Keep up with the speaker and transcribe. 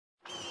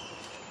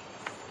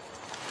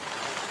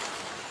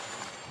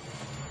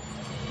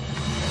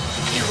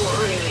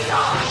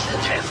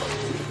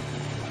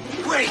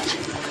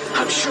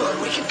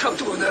come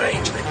to an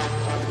arrangement.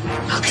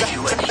 I'll give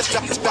you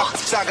anything you want.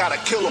 I gotta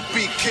kill or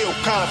be killed,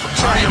 kind of.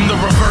 I am the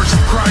reverse of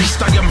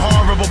Christ. I am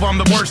horrible, I'm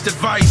the worst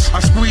advice.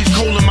 I squeeze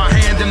coal in my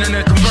hand and then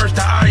it converts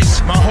to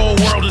ice. My whole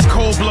world is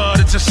cold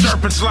blood, it's a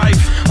serpent's life.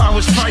 I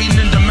was fighting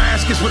in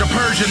Damascus with a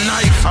Persian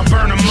knife. I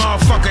burn a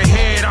motherfucker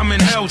head, I'm in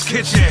Hell's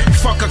Kitchen.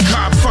 Fuck a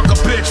cop, fuck a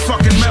bitch,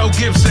 fucking Mel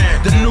Gibson.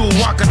 The new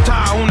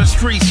Wakata on the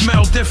street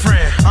smell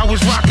different. I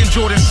was rocking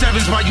Jordan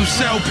 7s while you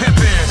sell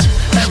Pippins.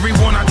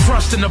 Everyone I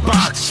trust in the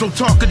box, so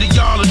talking to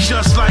y'all is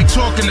just like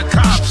talking to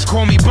cops.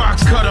 Call me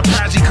box cutter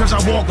Patsy cause I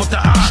walk with the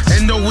ox.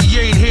 And though we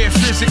ain't here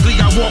physically,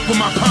 I walk with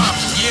my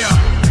pops, yeah.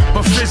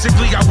 But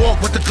physically I walk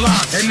with the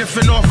Glock. And if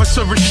an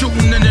officer is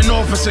shooting and an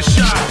officer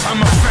shot, I'm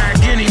a fat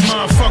guinea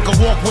motherfucker,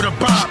 walk with a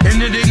bop. And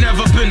it ain't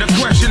never been a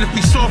question if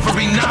he's soft or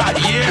he not,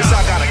 yeah. Cause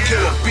I gotta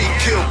kill or be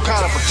killed,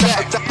 kind of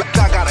attack.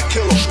 I gotta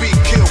kill or be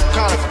killed,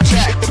 kind of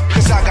attack.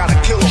 Cause I gotta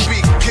kill or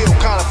be killed,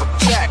 kind of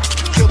attack.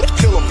 Kill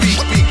or be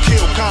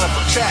killed, kind of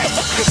attack.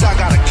 Cause I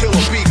gotta kill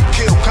or be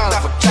killed, kind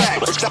of attack.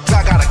 I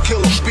gotta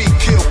kill or be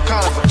killed,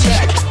 kind of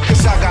attack.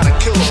 Cause I gotta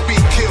kill or be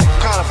killed,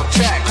 kind of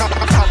attack. Kind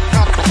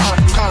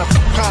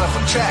of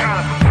attack.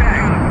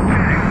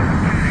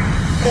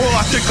 All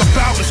I think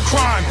about is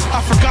crime. I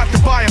forgot to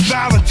buy a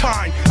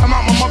Valentine. I'm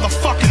out my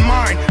motherfucking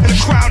mind in a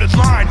crowded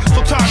line.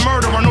 Full-time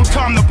murderer, no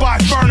time to buy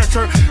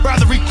furniture.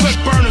 Rather eat clip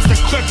burners than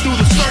clip through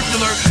the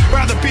circular.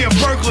 Rather be a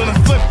burglar than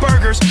flip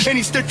burgers. Any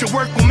stitch of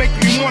work will make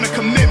me wanna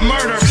commit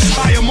murder.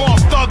 I am all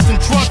thugs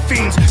and drug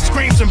fiends,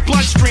 screams and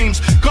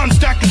bloodstreams, guns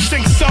that can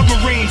sink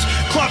submarines,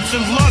 clubs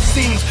and love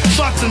scenes,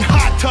 sluts and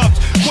hot tubs,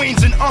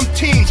 queens and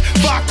umpteens,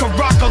 vodka,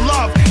 rocka,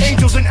 love,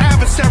 angels and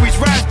adversaries,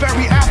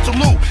 raspberry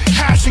absolute,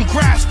 hash and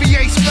grass,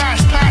 VA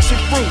smash, passion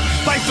fruit.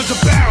 Life is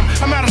abound.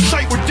 I'm out of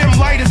sight where dim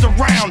light is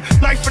around.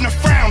 Knife and a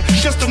frown,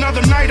 just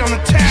another night on the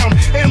town.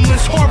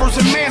 Endless horrors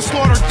and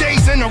manslaughter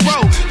days in a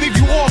row. Leave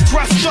you all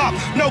dressed up,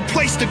 no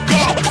place to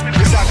go.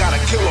 Cause I gotta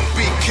kill or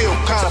be killed,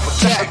 kind of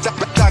attack.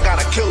 I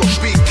gotta kill or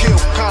be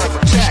killed, kind of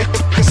attack.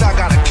 Cause I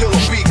gotta kill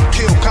or be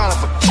killed, kind of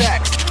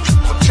attack.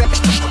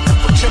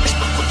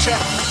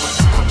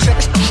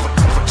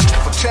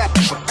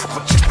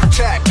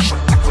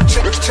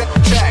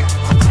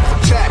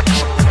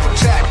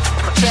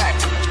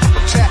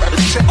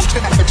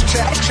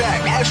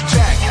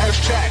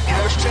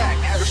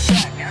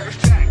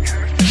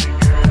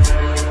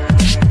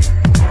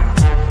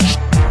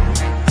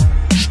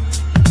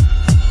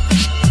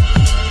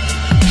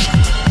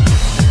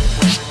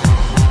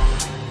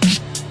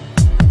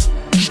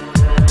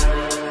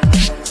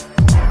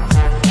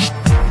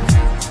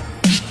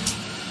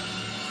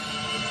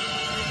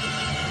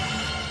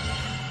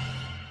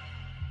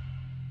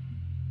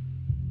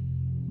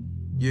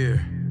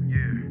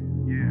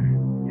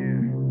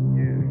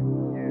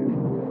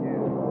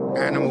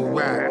 Animal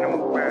rap.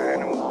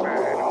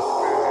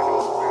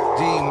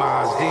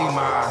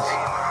 Demoz.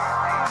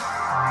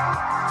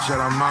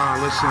 Jedi mind,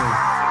 listen.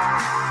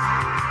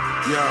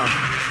 Yeah.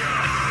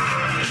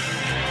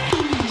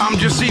 I'm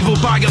just evil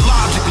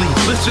biologically.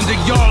 Listen to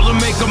y'all and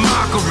make a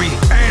mockery.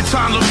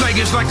 Anton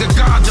LaVega's like a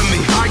god to me.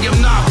 I am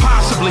not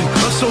possibly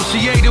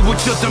associated with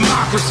your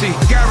democracy.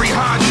 Gary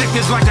Hodnick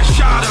is like a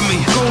shot of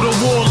me. Go to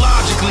war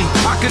logically.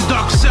 I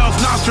conduct self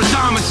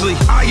Nostradamusly.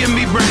 I am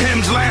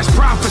Ibrahim's last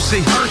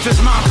prophecy. Earth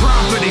is my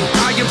property.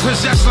 I am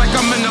possessed like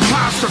I'm an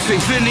apostrophe.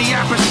 Vinnie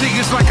apathy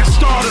is like a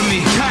star to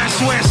me. Pass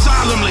swear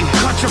solemnly.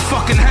 Cut your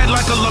fucking head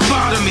like a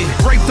lobotomy.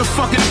 Rape the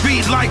fucking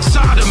beat like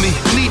sodomy.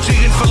 Nietzsche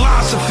in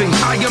philosophy.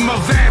 I am a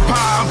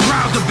vampire, I'm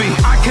proud to be.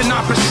 I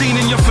cannot be seen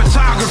in your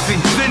photography.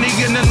 Vinnie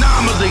an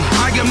anomaly.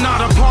 I am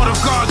not a part of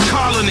God's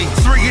colony.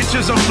 3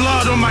 inches of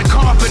blood on my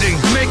carpeting,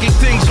 making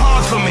things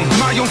hard for me.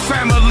 My own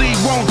family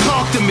won't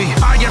talk to me.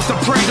 I have to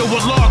pray to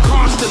Allah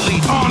constantly,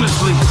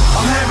 honestly.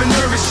 I'm having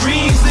nervous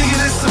dreams, nigga,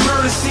 this a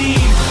murder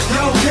scene.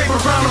 Yellow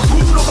paper around the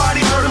booth,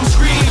 nobody heard him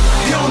scream.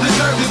 You don't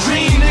deserve the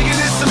dream, nigga,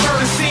 this a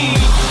murder scene.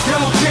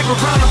 Yellow paper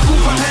around the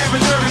booth, I'm having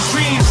nervous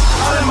dreams.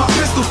 I let my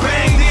pistol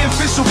bang, the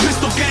official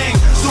pistol gang.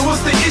 So what's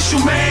the issue,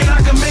 man?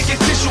 I can make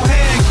it tissue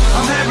hang.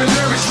 I'm having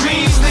nervous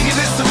dreams, nigga,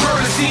 this a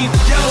murder scene.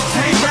 Yellow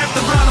tape wrapped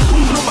around the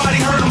booth,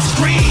 nobody heard him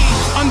scream.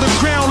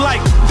 Underground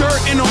like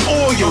dirt in the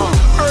oil,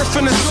 earth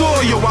in the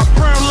soil, I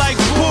burn like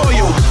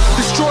oil.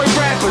 Destroy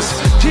rappers,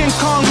 King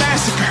Kong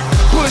massacre.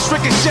 Bush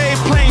ricochet,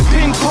 plane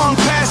ping pong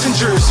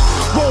passengers.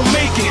 Won't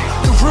make it,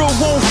 the real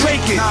won't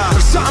fake it.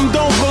 If something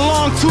don't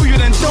belong to you,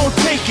 then don't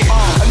take it.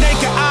 A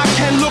naked eye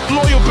can look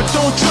loyal, but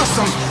don't trust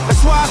them. That's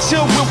why I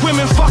chill with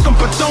women, fuck them,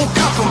 but don't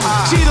cuff them.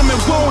 Cheat them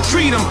and won't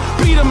treat them,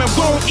 beat them and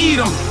won't eat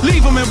them,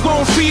 leave them and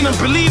won't feed them.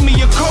 Believe me,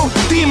 you're cold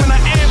demon I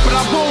am, but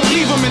I won't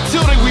leave them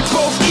until we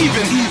both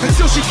even.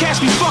 Until she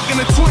catch me fucking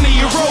a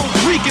 20-year-old,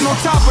 reeking on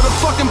top of the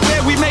fucking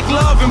bed, we make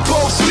love and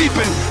both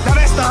sleeping. Now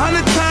that's the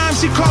 100th time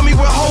she caught me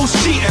with hoes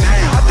cheating.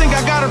 I think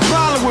I got a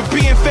problem with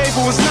being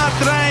faithful. It's not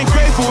that I ain't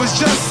grateful, it's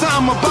just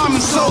something about me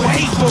so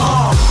hateful.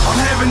 I'm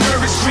having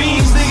nervous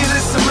dreams, nigga,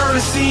 this a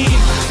murder scene.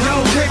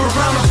 Yellow paper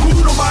around the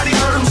booth, nobody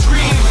heard him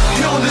scream.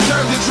 You don't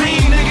deserve the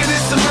dream, nigga,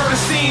 this a murder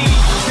scene.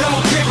 Yellow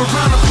paper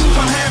around the booth,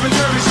 I'm having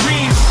nervous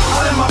dreams.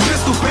 I let my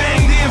pistol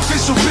bang, the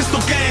official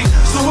pistol gang.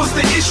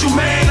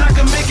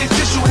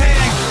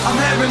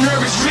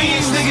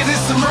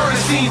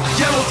 scene.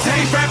 Yellow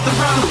tape wrapped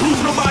around the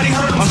booth, nobody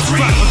heard him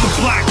scream. I'm strapped with the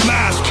black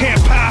mask,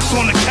 can't pass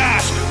on the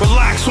cash.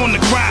 Relax on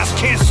the grass,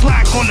 can't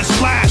slack on the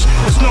slash.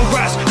 There's no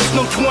rest, there's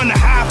no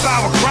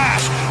 2.5-hour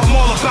crash. I'm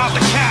all about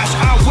the cash,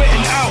 outwit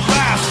and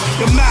outlast.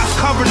 Your mask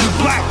covered in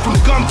black from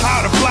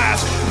gunpowder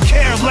blast.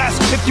 Care less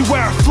if you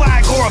wear a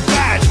flag or a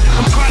badge.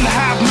 I'm trying to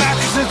have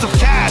mattresses of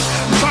cash.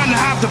 I'm trying to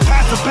have the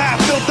passive path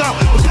filled up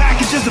with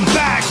packages and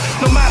bags.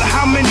 No matter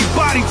how many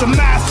bodies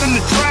amassed in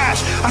the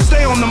trash, I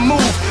stay on the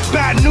move.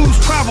 Bad news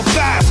travel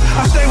fast.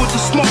 I stay with the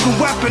smoking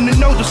weapon and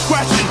no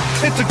discretion.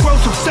 It's a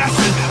gross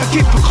obsession. I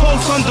keep it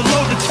close under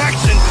low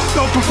detection.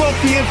 Don't provoke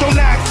me and don't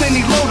ask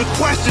any loaded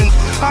questions.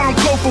 I don't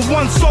go for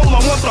one soul,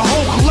 I want the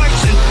whole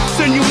collection.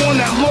 Send you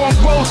on that long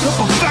road to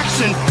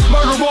perfection.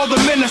 Murder all the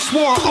men that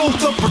swore an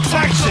oath of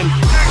protection.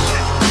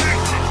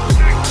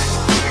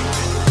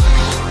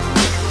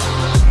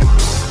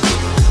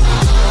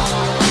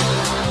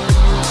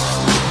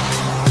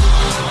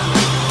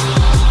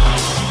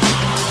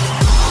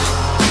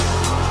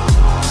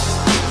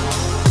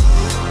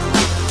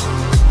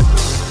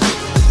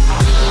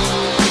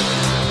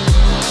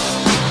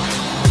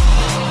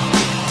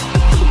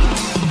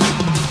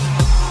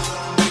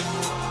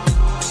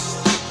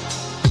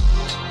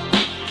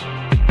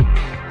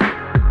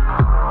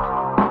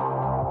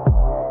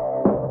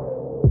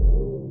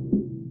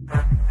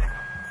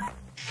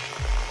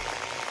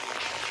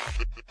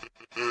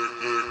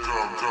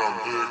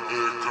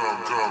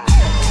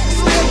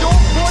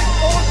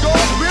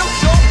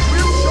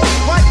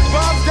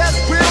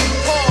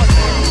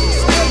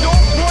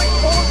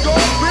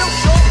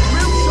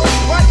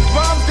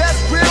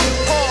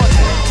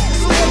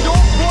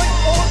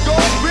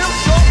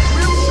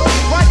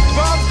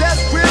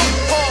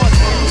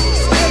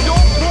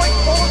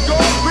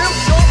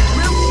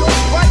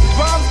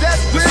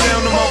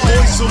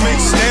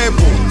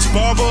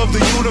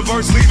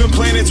 Leaving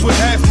planets with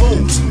half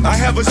moons. I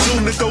have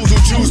assumed that those who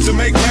choose to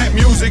make rap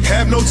music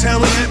have no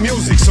talent at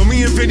music. So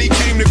me and Vinnie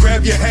came to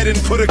grab your head and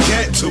put a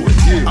gat to it.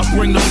 I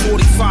bring the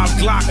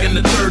 45 Glock and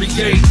the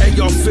 38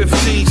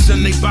 AR-15,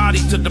 send they body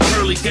to the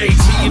pearly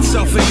gates. He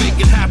himself ain't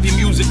making happy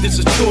music,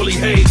 this is purely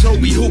hate.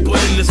 Toby Hooper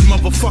in this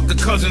motherfucker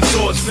cousin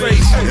saw his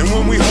face. And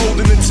when we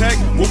holding the tech,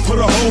 we'll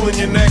put a hole in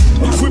your neck,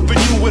 equipping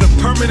you with a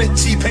permanent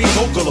T-Pain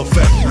vocal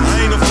effect.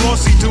 I ain't a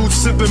flossy dude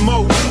sipping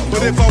mo,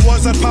 but if I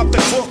was, I'd pop the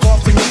cork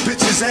off in your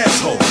bitch's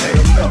asshole.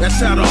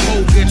 That's how the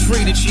hoe get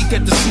treated, she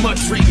get the smut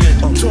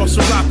treatment. Toss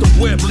her out the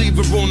whip, leave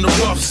her on the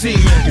rough semen.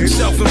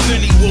 Celph and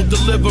Vinnie will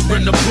deliver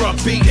in the bruh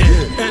beating.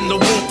 And the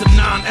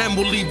 1-9M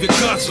will leave your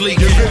guts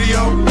leaking. Your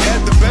video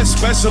had the best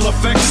special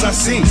effects I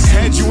seen.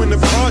 Had you in the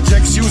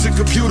projects using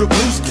computer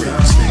blue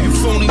screens. You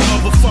phony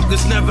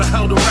motherfuckers never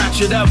held a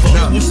ratchet ever.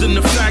 It was in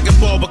the faggot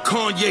ball, but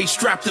Kanye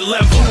strapped the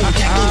level.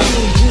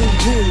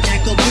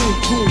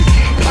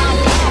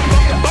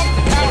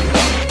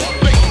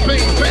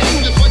 Bang,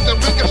 bang, just like the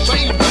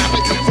ricochet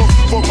rabbit.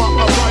 For my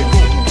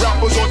arrival,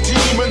 rappers are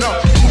teaming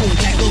up.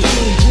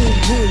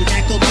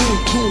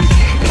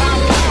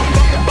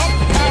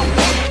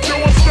 Yo,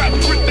 I'm strapped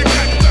with the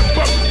cat.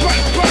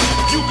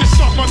 You can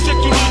suck my dick,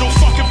 you little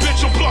fucking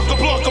bitch. I'm block.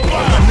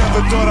 I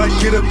never thought I'd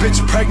get a bitch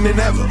pregnant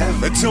ever.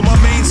 Until my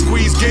main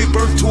squeeze gave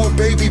birth to a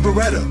baby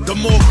Beretta. The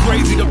more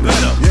gravy, the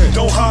better.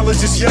 Don't holler,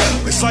 just yell.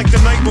 It's like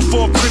the night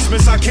before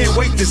Christmas, I can't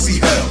wait to see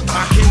hell.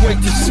 I can't wait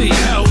to see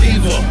hell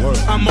either.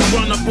 I'ma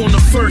run up on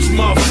the first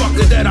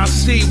motherfucker that I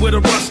see with a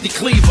rusty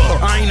cleaver.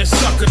 I ain't a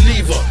sucker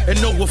neither,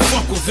 and no one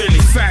fuck with Vinnie.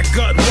 Fat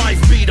gut,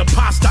 wife beat a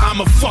pasta,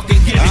 I'ma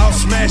fucking get it. I'll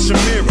smash a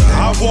mirror,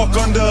 I'll walk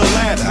under a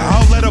ladder.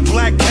 I'll let a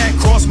black cat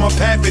cross my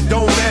path, it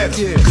don't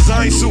matter. Cause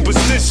I ain't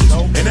superstitious,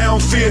 and I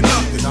don't fear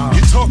nothing.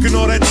 You're talking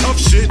all that tough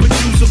shit, but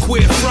you's a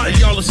queer front.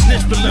 Y'all a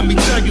snitch, but let me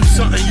tell you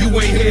something, you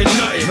ain't hear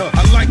nothing.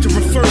 I like to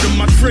refer to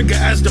my trigger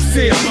as the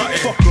fear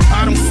button.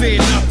 I don't fear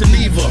nothing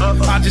either,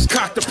 I just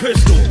cocked the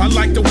pistol. I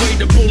like the way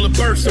the bullet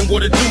bursts and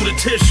what it do to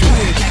tissue.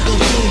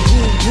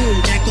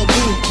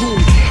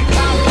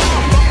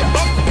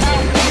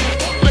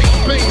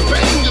 Bang,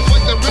 bang, just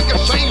like the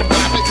ricochet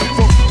rabbit.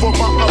 For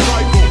my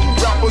arrival,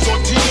 rappers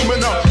are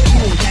teaming up.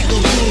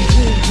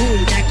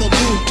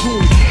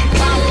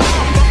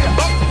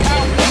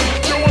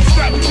 Yo, I'm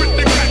strapped with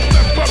the cat.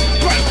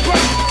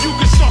 You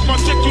can suck my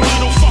dick, you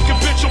little fucking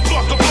bitch. I'm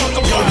block.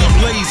 Yo, we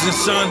blazing,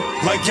 son.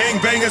 Like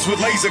gangbangers with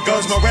laser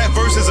guns. My rap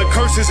verses are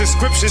curses and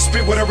scriptures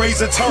spit with a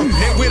razor tongue.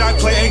 Nitwit, I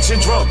play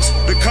ancient drums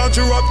that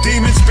conjure up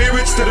demon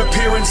spirits that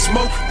appear in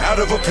smoke out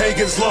of a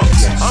pagan's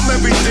lungs. I'm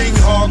everything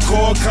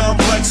hardcore,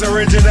 complex,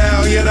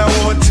 original, yet I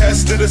want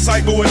test the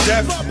disciple with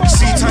death.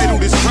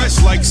 C-titled is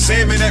fresh like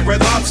salmon at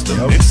Red Lobster.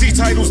 And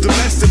C-title's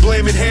domestic,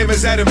 blaming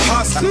hammers at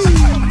imposters.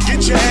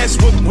 Get your ass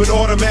whooped with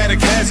automatic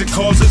hazard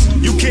causes.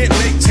 You can't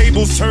make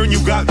tables turn, you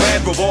got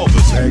bad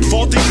revolvers.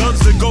 Faulty guns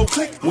that go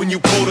click when you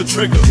pull the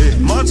trigger.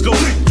 Mine's go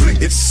click, click.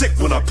 It's sick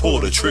when I pull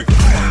the trigger.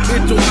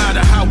 It don't matter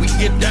how we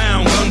get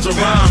down, guns are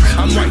rhymes.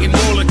 I'm writing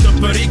more like the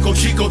Perico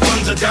Chico,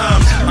 tons of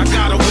dimes. I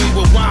got away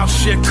with wild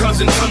shit,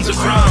 cousin, tons of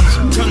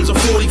crimes. Tons of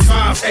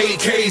 45,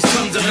 AKs,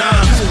 tons of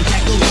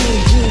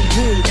nines.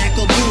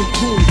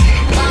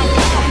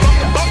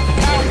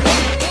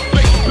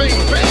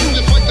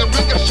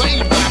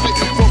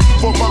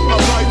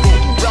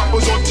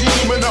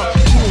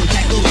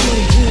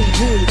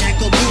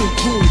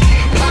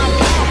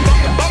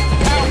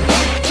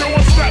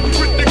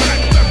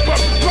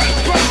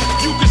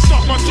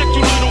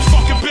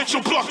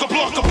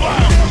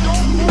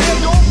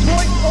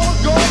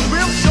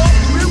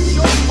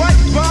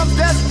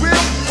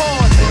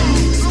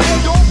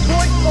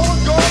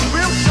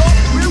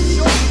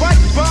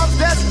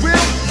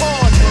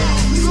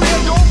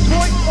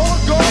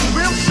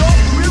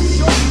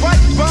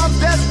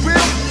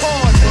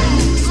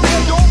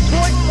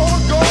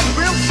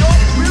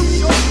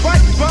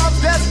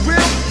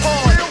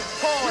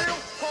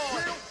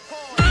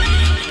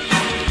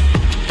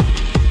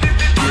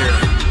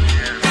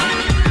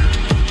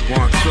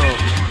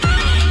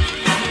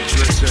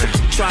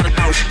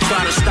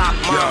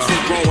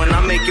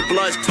 make your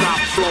blood stop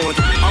flowing.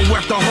 I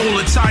wept the whole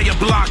entire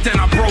block, then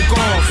I broke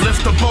off.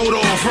 Lift the boat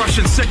off,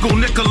 Russian sickle,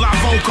 Nikolai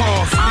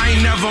Volkov. I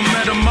ain't never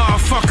met a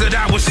motherfucker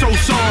that was so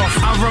soft.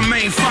 I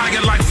remain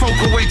fire like folk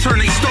away, turn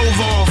they stove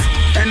off.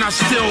 And I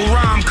still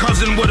rhyme,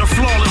 cousin, with a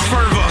flawless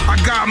fervor. I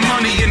got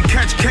money and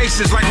catch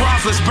cases like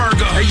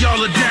Roethlisberger. Hey,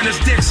 y'all are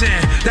Dennis Dixon,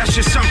 that's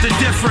just something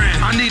different.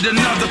 I need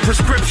another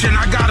prescription,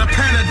 I got a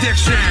pen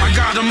addiction. I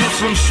got a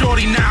Muslim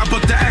shorty now,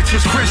 but the ex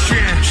was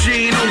Christian.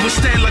 She ain't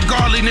overstand the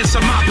godliness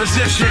of my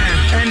position.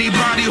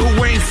 Anybody who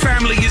ain't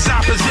family is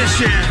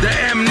opposition. The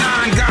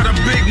M9 got a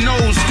big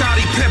nose,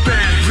 Scottie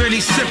Pippen. Vinnie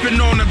sipping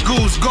on the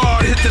goose,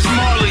 guard hit this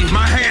Marley.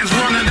 My hands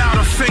running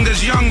out of fingers,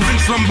 young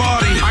Vince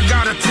Lombardi. I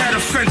got a tad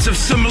offensive,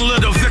 similar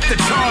to Victor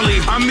Charlie.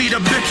 I meet a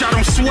bitch, I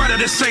don't sweat her,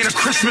 this ain't a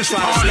Christmas Try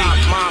party. to stop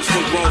moms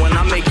from growing,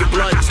 I make your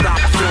blood stop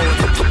flowing.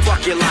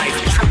 Fuck your life,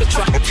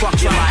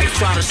 fuck your life.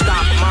 Try to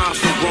stop moms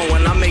from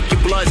growing, I make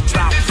your blood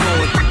stop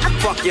flowing.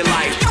 Fuck your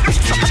life,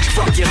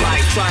 fuck your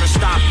life. Try to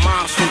stop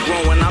moms from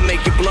growing, I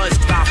make your blood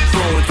stop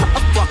flowing.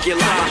 Fuck your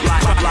life,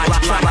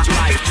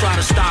 try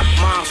to stop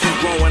moms from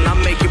growing, I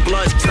make your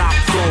blood stop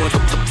flowing.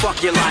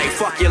 Fuck your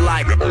life,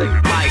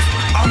 life.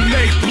 I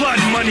make blood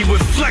money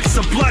with flecks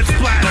of blood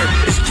splatter.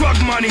 It's drug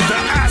money, the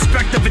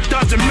aspect of it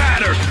doesn't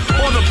matter.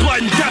 All the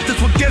blood and death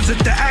is what gives it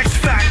the X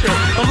factor.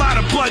 A lot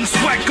of blood and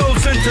sweat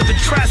goes into the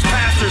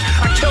trespassers.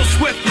 I kill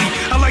swiftly,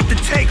 I like to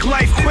take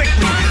life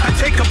quickly. I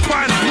take a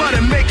client's blood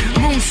and make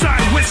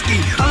moonshine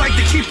whiskey. I like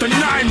to keep the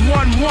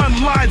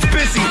 911 lines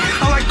busy.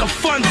 I like a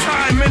fun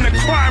time in a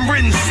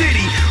crime-ridden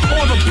city.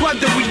 All the blood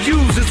that we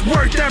use is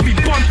worth every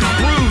bump and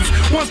bruise.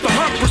 Once the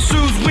hunt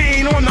pursues, we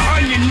ain't on the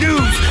onion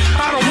news.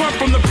 I don't run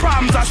from the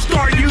problems I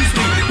start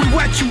usually. We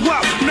wet you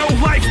up, no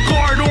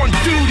lifeguard on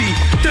duty.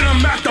 Then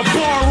I'm at the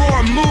bar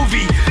or a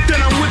movie.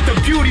 Then I'm with the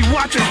beauty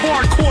watching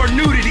hardcore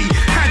nudity.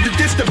 Had to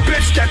diss the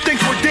bitch that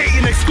thinks we're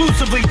dating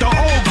exclusively. The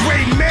old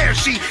gray mare,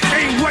 she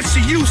ain't what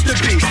she used to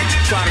be.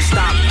 Try to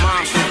stop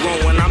moms from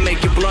growing, I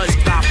make your blood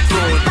stop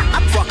flowing.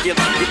 Fuck your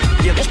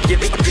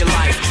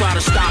life. Try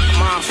to stop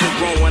moms from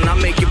growing, I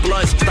make your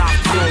blood stop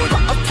flowing.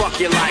 Fuck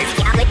your life,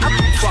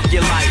 fuck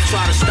your life.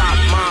 Try to stop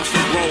moms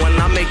from growing,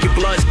 I make your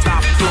blood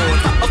stop flowing.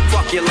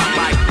 Fuck your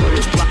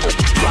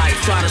life,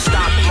 try to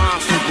stop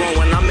moms from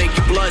growing, I make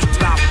your blood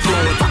stop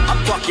flowing.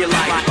 Fuck your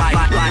life.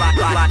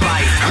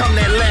 I'm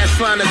that last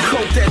line of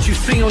coke that you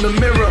see on the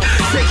mirror.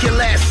 Take your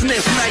last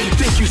sniff, now you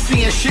think you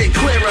seeing shit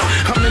clearer.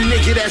 I'm the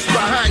nigga that's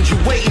behind you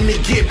waiting to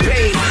get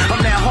paid.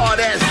 I'm that hard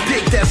ass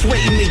dick that's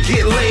waiting to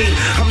get laid.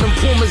 I'm them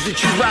Pumas that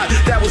you rock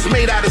that was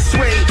made out of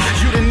suede.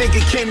 You the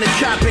nigga came to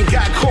cop and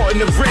got caught in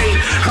the rain.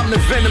 I'm the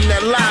venom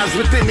that lies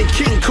within the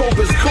King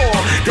Cobra's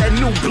core. That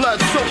new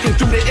blood soaking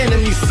through the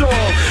enemy's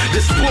soul.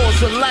 The spores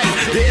of life,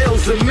 the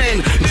ills of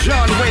men.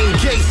 John Wayne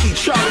Gacy,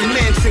 Charlie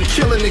Manson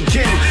killing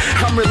again.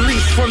 I'm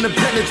released from the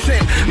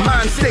penitent,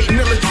 mind state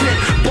militant.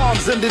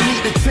 Bombs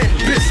underneath the tent,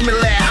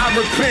 Bismillah, I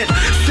repent.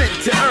 Sent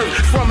to earth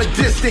from a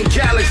distant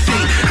galaxy.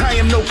 I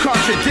am no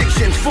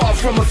contradiction, far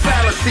from a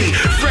fallacy.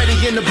 Freddy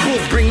in the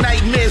booth, bring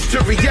nightmares to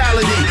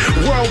reality.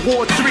 World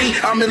War III,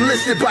 I'm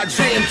enlisted by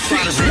JMT.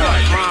 Try to stop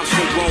moms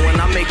from growing,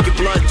 I make your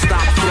blood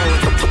stop flowing.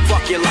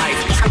 Fuck your life,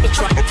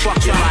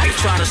 fuck your life.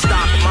 Try to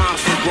stop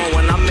moms from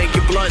growing, I make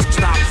your blood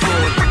stop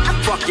flowing.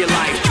 Fuck your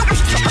life,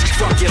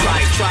 fuck your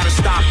life. Try to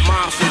stop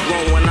moms from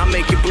growing, I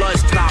make your blood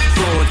stop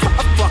flowing.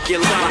 Fuck your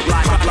life,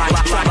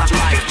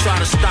 try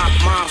to stop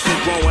moms from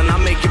growing, I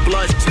make your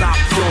blood stop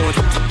flowing.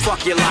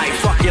 Fuck your life,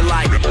 fuck your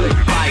life, fuck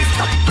your life,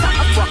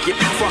 fuck your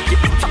life,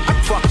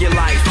 fuck your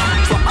life,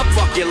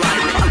 fuck your life, fuck your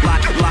life,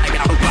 fuck your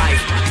life,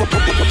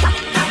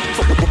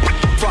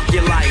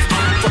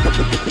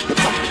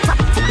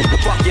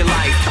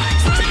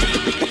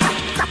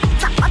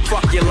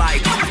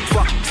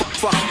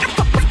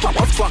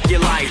 fuck your life, fuck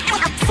your life,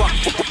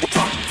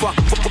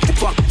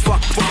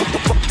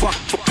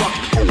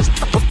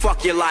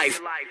 fuck your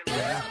life.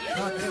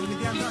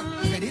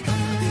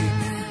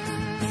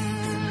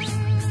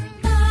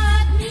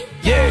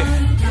 Yeah,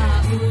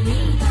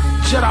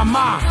 Jedi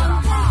mind,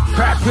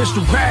 crack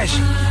pistol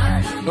passion,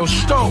 no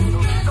stove,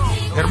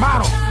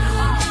 hermano,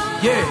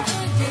 yeah.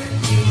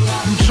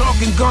 You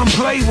talking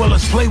gunplay? Well,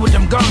 let's play with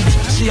them guns.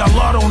 See, our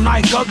law don't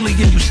like ugly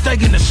and you stay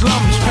in the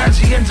slums.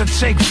 Pazienza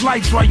take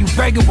flights while you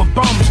begging with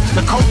bums.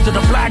 The coast of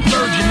the black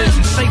virgin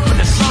isn't safe in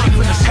the sun.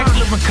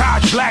 Heckler and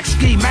Koch, black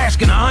ski,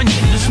 mask and an onion.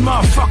 This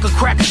motherfucker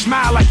crack a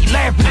smile like he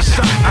laughing at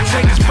something. I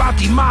take his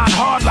bounty mind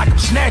hard like I'm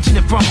snatching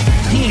it from him.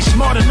 He ain't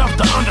smart enough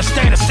to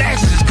understand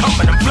assassins is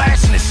coming. I'm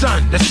blasting his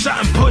son. There's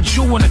something puts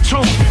you in a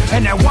tomb.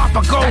 And that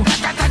whopper go,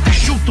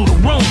 shoot through the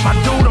room. I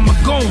do them a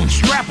goon.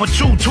 Strap with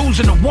 2 twos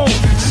in the womb.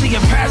 See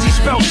a Pazzi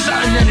spell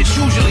something and it's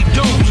usually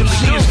doomed.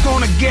 See, it's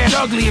gonna get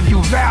ugly if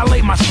you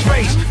violate my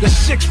space. The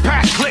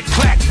 6-pack,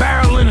 click-clack,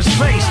 barrel in his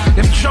face.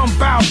 Them jump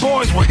out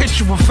boys will hit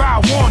you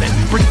without warning.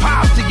 Bring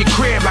pops to your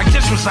crib like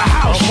this was a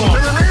house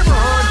warming.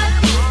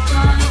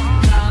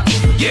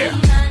 Yeah.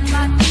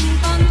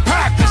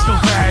 Pack pistol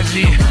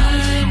Pazzi.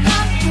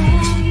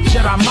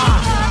 Jedi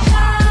mind.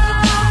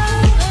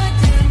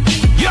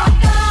 Yeah.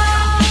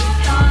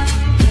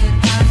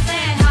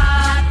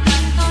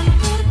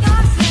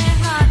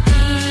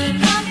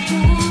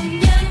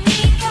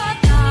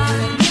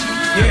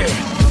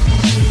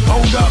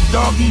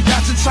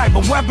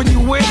 weapon you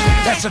with?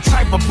 That's the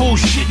type of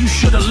bullshit you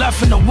should've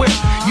left in the whip.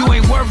 You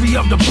ain't worthy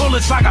of the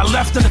bullets I got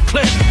left in the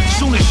clip.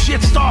 Soon as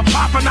shit start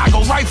popping, I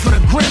go right for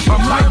the grip.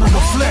 I'm liable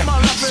to flip.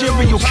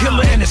 Serial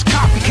killer and his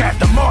copycat.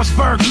 The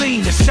Mossberg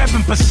lean is 7%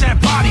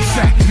 body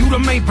fat. You the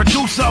main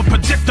producer of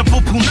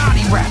predictable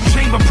Punani rap.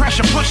 Chamber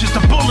pressure pushes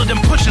the bullet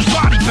and pushes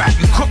body back.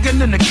 You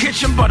cooking in the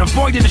kitchen but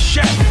avoiding the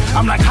chef.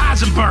 I'm like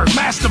Heisenberg,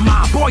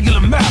 mastermind,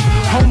 boiling meth.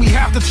 Homie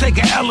have to take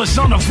an L, it's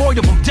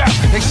unavoidable death.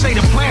 They say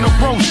the plant will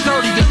grow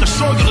sturdy if the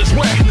soil is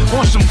wet.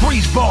 On some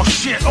greaseball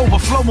shit,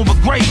 overflowing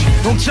with gravy.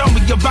 Don't tell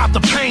me about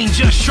the pain,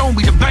 just show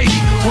me the baby.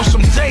 On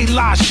some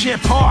daylight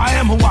shit, Paul, I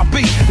am who I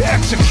be. The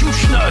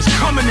executioner is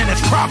coming and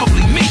it's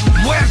probably me.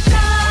 Where?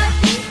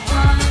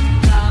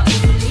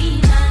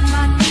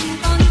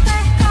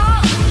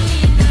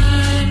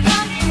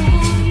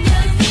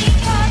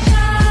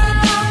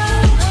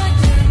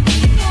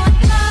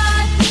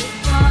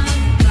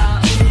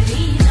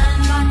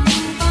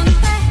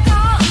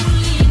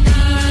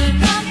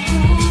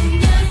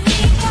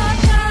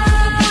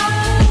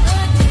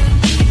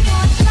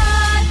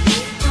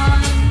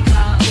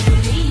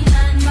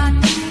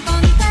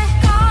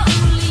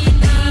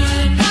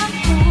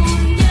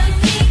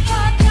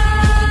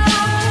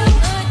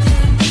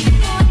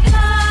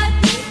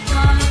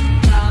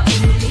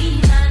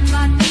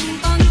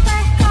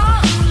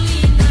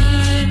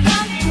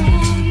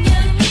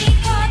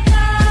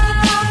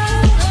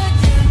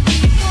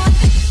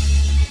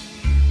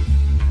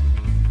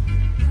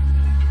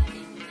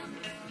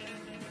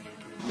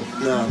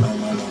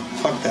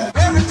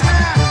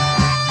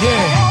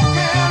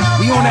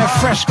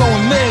 Freshco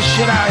and mid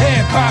shit out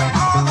here, pop.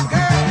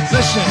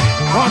 Listen,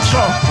 one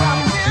talk.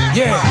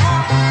 Yeah,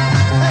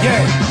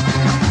 yeah.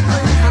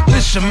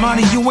 Listen,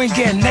 money, you ain't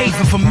getting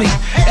Nathan for me.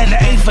 And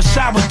the ain't for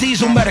sour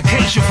diesel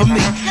medication for me.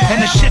 And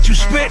the shit you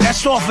spit,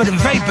 that's offer than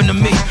vaping to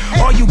me.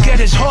 All you get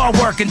is hard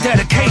work and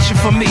dedication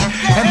for me.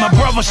 And my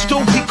brother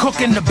Stu, he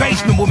cook in the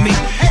basement with me.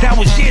 That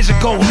was years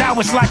ago, now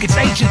it's like it's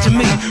ancient to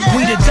me.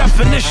 We the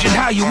definition,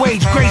 how you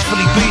age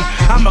gracefully, B.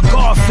 I'm a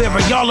God-fearer,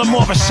 y'all are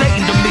more of a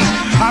Satan to me.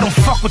 I don't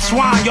fuck with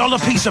swine, y'all a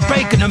piece of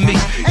bacon to me.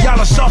 Y'all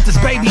are soft as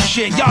baby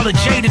shit, y'all are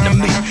jaded to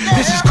me.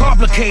 This is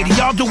complicated,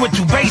 y'all do it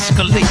too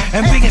basically.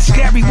 And being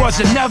scary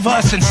wasn't never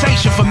a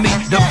sensation for me.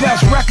 The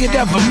best record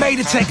ever made,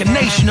 it take a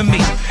nation to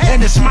me.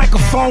 And this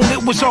microphone,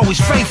 it was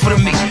always faithful to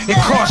me. It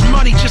cost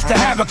money just to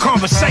have a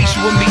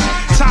conversation with me.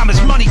 Time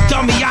is money,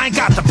 dummy, I ain't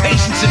got the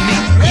patience in me.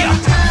 Yeah.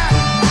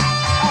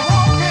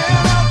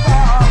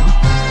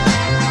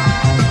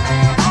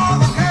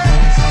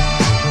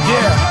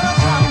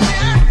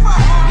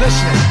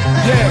 Listen,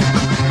 yeah.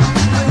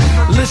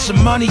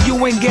 Listen, money,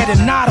 you ain't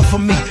getting nada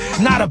from me.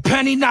 Not a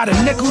penny, not a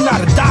nickel,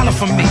 not a dollar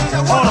from me.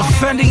 All the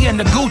Fendi and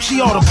the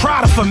Gucci, all the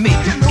Prada for me.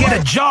 Get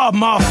a job,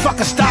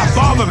 motherfucker, stop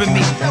bothering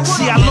me.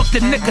 See, I looked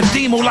at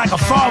Nicodemo like a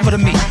father to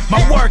me.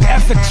 My work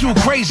ethic too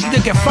crazy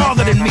to get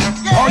farther than me.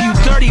 All you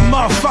dirty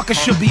motherfuckers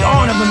should be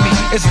honoring me.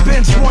 It's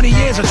been 20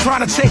 years of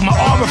trying to take my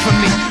aura from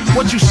me.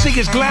 What you see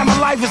is glamour,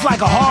 life is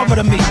like a harbor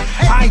to me.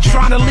 I ain't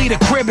trying to lead a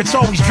crib, it's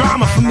always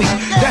drama for me.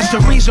 That's the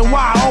reason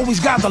why I always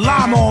got the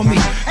llama on me.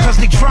 Cause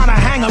they trying to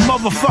hang a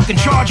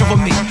motherfucking charge over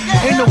me.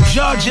 Ain't no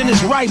judge in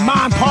his right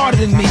mind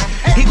parted than me.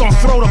 He gon'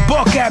 throw the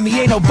book at me,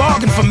 ain't no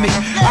bargain for me.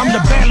 I'm the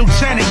band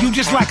lieutenant, you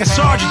just like a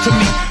sergeant to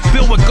me.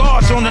 Built with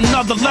guards on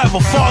another level,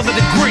 farther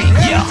degree,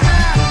 yeah.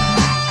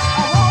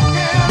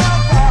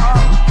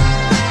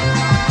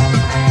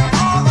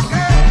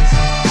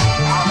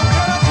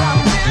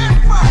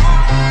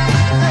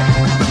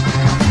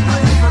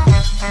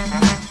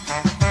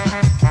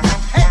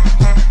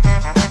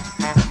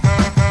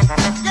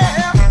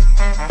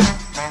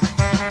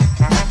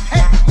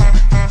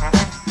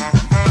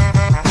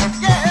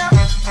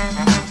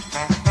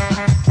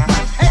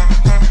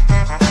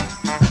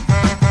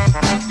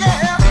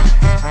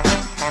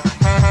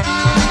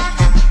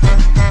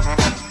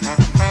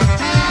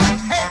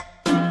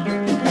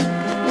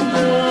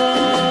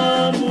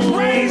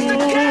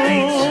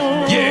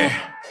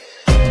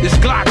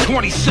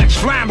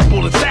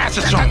 Flammable, it's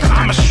acetone.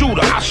 I'm a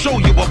shooter, I'll show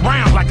you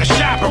around like a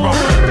chaperone.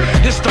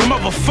 This the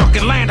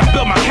motherfucking land I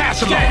built my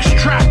castle on.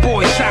 Trap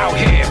boys out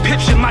here,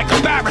 pitching like a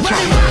baritone.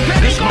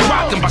 This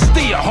Moroccan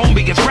Bastille,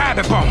 homie, it's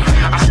rabbit bone.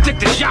 I stick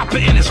the chopper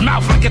in his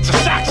mouth like it's a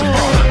saxophone.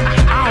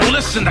 I don't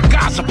listen to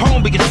gossip,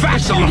 homie, it's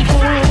facts alone.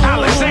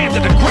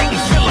 Alexander the Great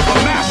and Philip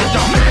of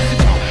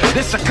Macedon.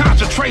 This a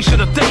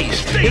concentration of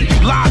thieves. If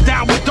you lie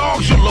down with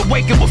dogs, you'll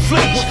awaken with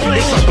fleas.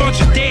 It's a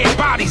bunch of dead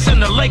bodies in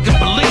the lake of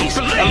Belize.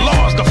 And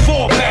Law's the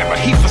forebearer,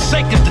 he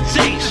forsaken the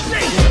T's.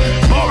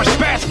 Boris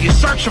Spassky is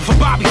searching for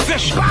Bobby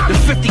Fischer. The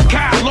 50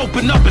 cal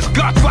open up his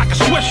guts like a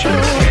swisher.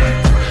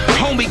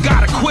 Homie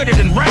got acquitted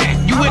and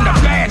ran. You in a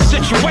bad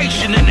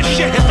situation and the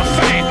shit hit the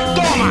fan.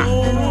 Thormine.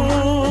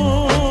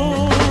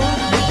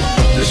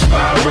 The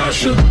spy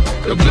rusher,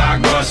 the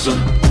blockbuster,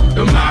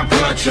 the mob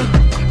clutcher,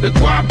 the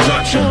guap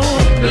toucher,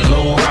 the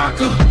low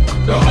rocker,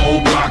 the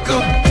whole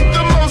blocker.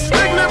 The most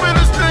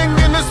ignorantest thing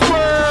in this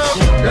world.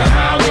 The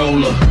high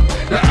roller,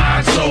 the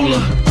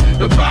Ayatollah,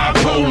 the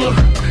bipolar,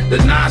 the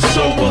not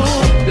sober,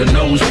 the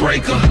nose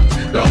breaker,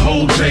 the whole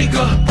whole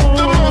taker.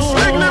 The most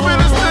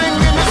ignorantest thing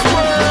in this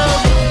world.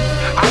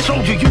 I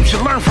told you you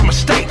should learn from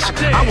mistakes.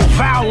 I will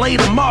violate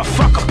a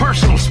motherfucker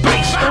personal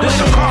space. This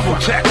a cargo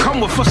tech,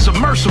 come with a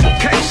submersible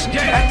case.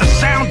 At the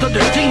sound of the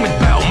demon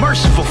bell,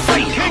 merciful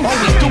fate. All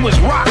we do is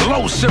rock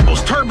low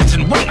cymbals, turbans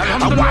and weight.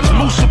 I watch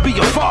Musa be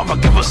your father,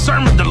 give a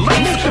sermon to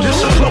Leif.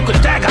 This a cloak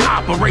and dagger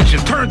operation,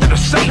 turn to the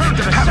safe.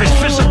 Have his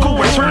physical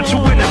return to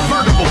an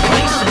invertible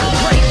place.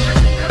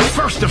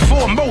 First and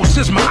foremost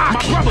is my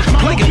brothers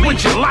playing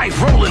with your life,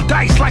 rolling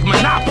dice like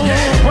Monopoly.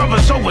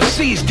 Brothers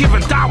overseas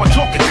giving dower,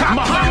 talking cop.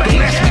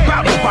 Don't ask me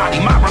about nobody,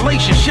 my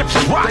relationships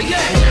is rocky.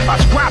 I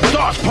scribe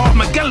thoughts, Paul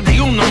Miguel de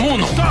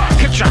Unamuno.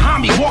 Catch your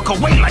homie, walk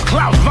away like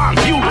Klaus von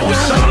Bülow.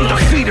 It's an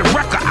undefeated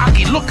record,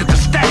 Aki, look at the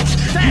stats.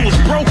 You was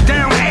broke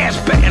down ass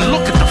betting,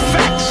 look at the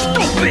facts.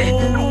 Stupid.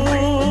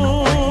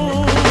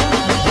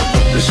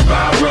 The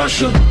spy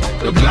rusher,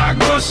 the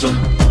blockbuster,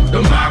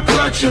 the mob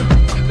clutcher,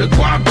 the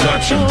guap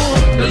toucher,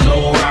 the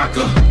low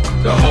rocker,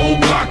 the whole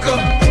blocker.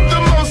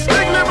 The most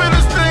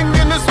ignorantest thing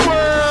in this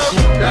world.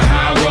 The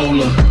high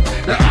roller,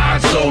 the eye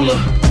solar,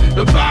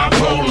 the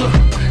bipolar,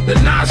 the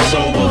not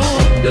sober,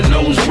 the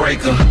nose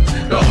breaker,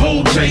 the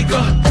whole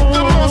taker.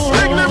 The most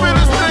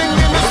ignorantest thing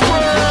in this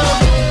world.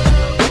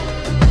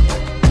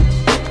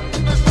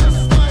 It's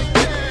just like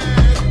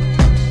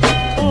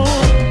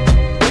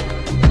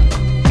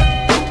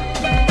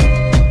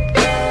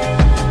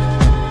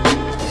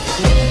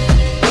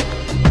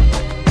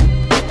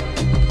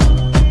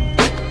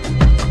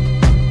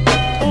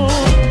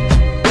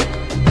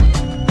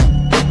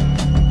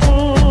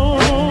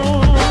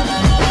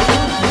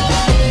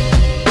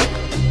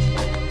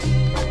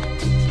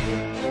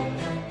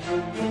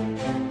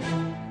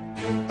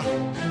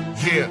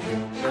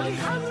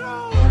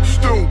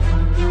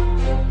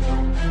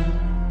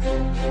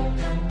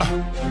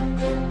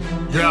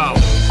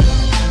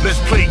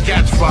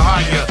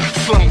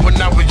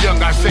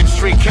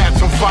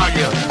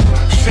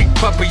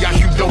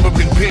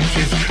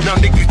now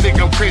niggas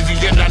think I'm crazy,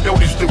 yet I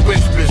notice the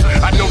whispers.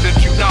 I know that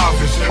you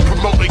novice,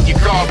 promoting your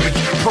garbage.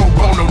 Pro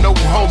bono, no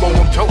homo,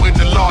 I'm toting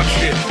the large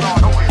shit.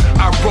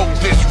 I wrote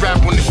this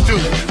rap on the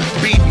stoop.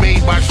 Beat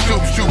made by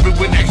Stoop, stupid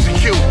when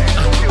execute.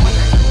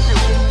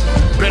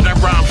 Bet I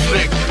rhyme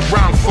slick,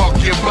 rhyme fuck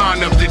your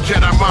mind up the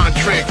Jedi mind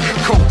trick.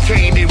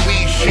 Cocaine and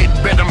weed shit,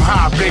 bet I'm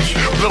high, bitch.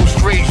 Blow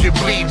strays and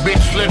bleed,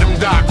 bitch, let them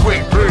die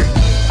quick.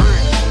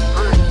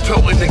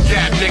 Toting the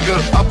cat, nigga.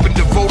 Up in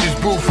the voters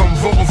booth, I'm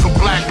voting for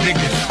black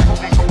niggas.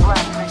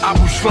 I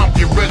will slump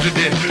your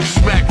resident.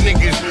 Smack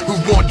niggas who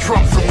want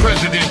Trump for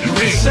president. You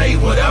can say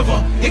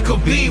whatever, it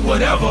could be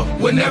whatever.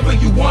 Whenever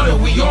you want it,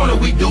 we on it,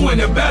 we doing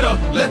it better.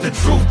 Let the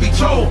truth be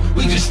told,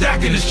 we just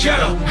stacking this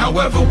cheddar.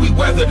 However we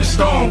weather the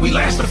storm, we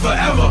lasting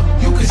forever.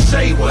 You can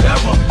say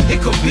whatever,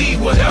 it could be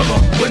whatever.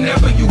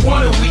 Whenever you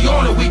want it, we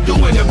on it, we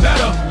doing it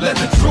better. Let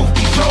the truth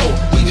be told,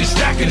 we just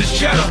stacking this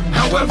cheddar.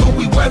 However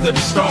we weather the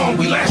storm,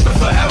 we lasting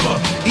forever.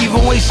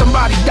 Even when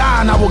somebody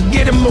dying, I will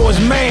get him or his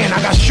man.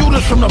 I got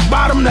shooters from the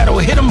bottom that'll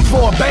hit him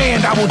for a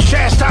band. I will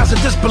chastise a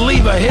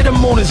disbeliever, hit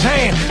him on his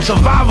hand.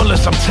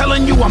 Survivalist, I'm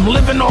telling you, I'm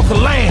living off the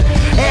land.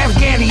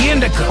 Afghani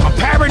indica, I'm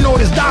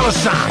paranoid as dollar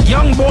sign.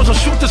 Young boys will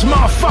shoot this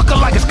motherfucker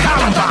like it's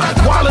Columbine.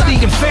 Quality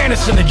and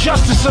fairness and the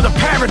justice of the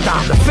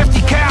paradigm. The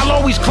 50 cal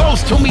always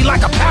close to me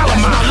like a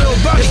Palomine.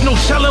 There's no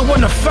selling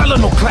when the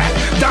felon will clap.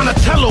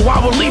 Donatello,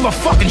 I will leave a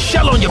fucking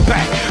shell on your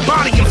back.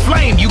 Body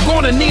inflamed, you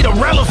gonna need a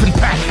relevant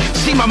pack.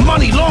 See my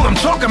money long, I'm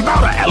talking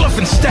about an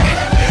elephant stack.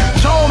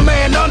 Tall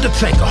man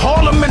Undertaker,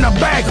 haul him in a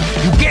bagger.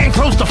 You getting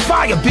close to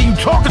fire, be you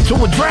talking to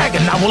a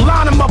dragon. I will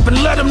line him up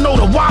and let him know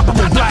the whopper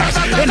will blast.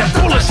 And the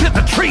bullets hit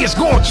the tree, it's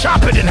gonna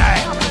chop it in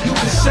half. You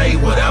can say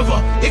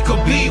whatever, it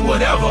could be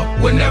whatever.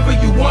 Whenever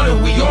you want it,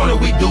 we on it,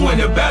 we doing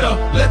it better.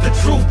 Let the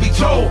truth be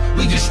told,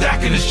 we just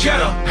stacking this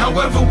cheddar.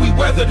 However we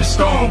weather the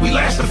storm, we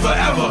lasting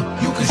forever.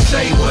 You can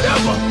say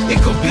whatever, it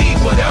could be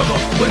whatever.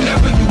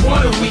 Whenever you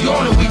want it, we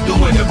on it, we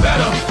doing it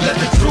better. Let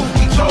the truth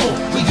be told,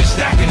 we just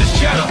stacking this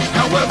cheddar.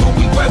 However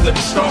we weather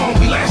the storm,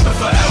 we lasting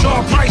forever.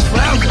 Sean Price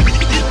forever.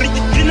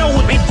 You know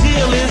what the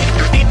deal is?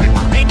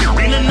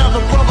 Ain't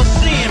another brother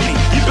seeing me.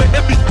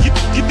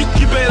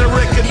 You better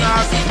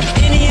recognize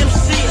any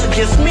MC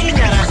against me.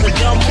 Now that's a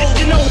dumb move.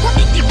 You know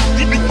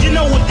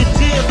what the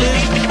deal is?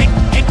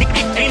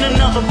 Ain't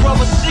another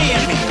brother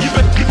seeing me. You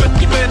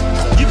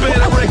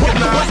better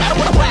recognize.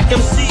 Whack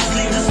MCs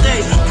leave the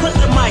stage. Put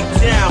the mic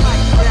down.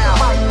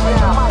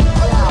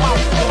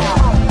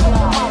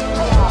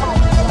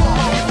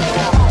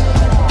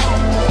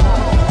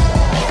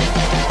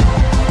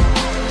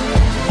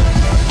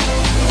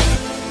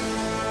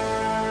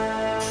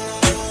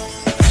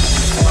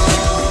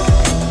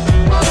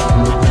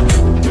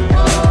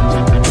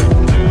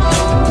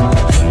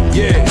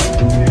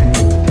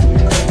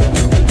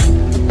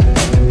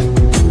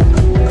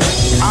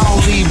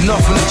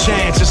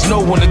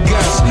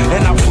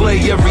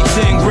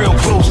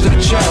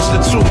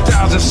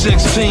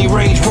 16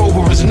 Range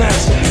Rover is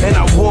next. And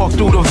I walk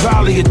through the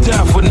valley of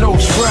death with no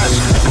stress.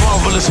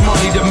 Marvelous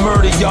money to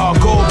murder y'all,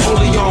 gold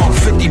bullion.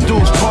 50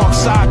 dudes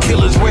parkside,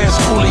 killers wear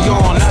schoolie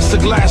on. That's the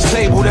glass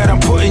table that I'm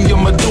putting your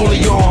medulla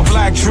on.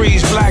 Black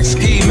trees, black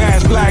ski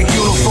mask, black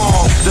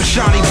uniform. The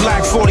shiny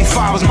black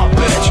 45 is my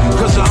bitch,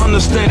 cause I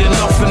understand that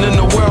nothing in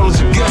the world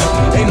is a gift.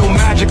 Ain't no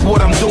magic what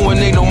I'm doing,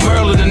 ain't no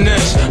Merlin in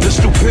this. The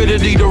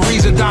stupidity, the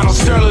reason Donald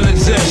Sterling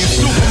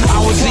exists.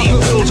 I was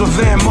eating pills with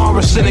Van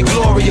Morrison and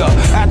Gloria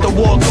at the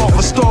Waldorf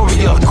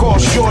Astoria, call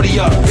Shorty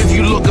up. If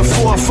you looking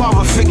for a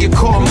father figure,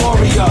 call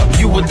Moria.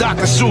 You a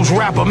Dr. Seuss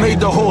rapper, made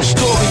the whole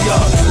story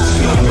up.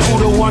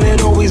 Who the one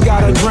that always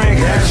got a drink?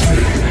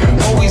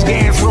 Always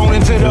getting thrown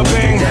into the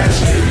bang.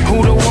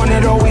 Who the one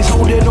that always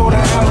holding all the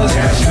hammers?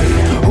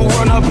 Who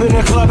run up in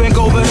the club and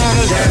go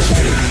bananas?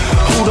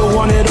 Who the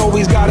one that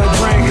always got a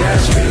drink?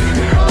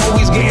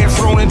 Always getting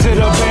thrown into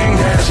the bang.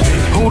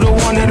 Who the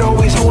one that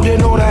always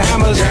holding all the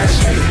hammers?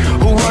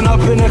 Who run up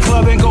in the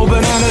club and go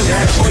bananas?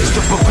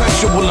 Oyster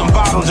perpetual and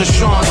bottles of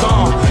Sean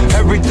Gone.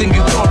 Everything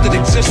you thought that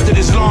existed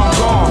is long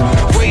gone.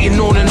 Waiting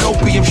on an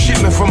opium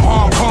shipment from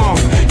Hong Kong.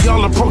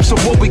 Y'all approach of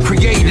what we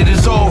created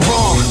is all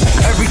wrong.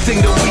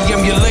 Everything that we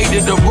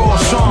emulated, a raw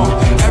song.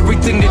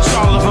 Everything that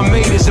y'all ever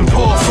made is in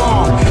poor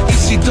form.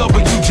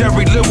 ECW,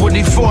 Jerry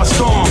Liberty, forced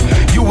on.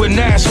 You an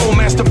asshole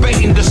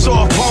masturbating to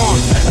soft porn.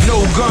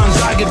 No guns,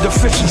 I get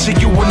deficiency,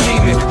 you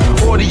anemic.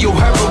 Audio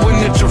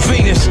heroin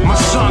intravenous. My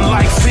son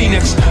like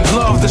Phoenix.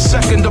 Love the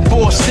second the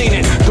boss seen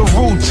it. The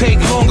route take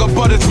longer,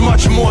 but it's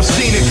much more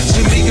scenic.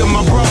 See me and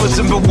my brothers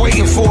have been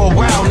waiting for a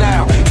while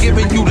now.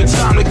 Giving you the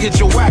time to get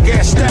your whack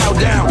ass style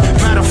down.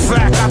 Matter of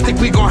fact, I think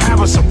we gon'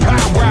 have us a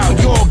powwow.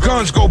 Your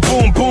guns go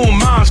boom boom,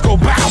 mines go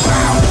bow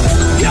bow.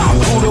 Yo,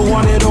 who the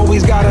one that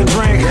always got a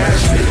drink?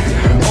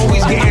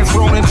 Always getting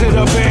thrown into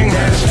the bang.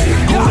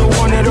 Who the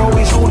one that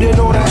always holding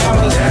all the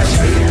hammers?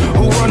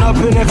 Who run up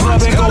in the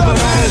club and go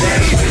bananas?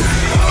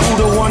 Who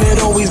the one that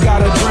always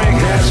got a drink?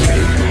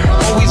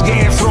 Always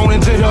getting thrown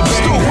into the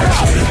bang.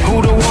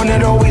 Who the one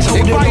that always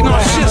holding all the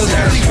hammers?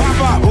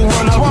 Who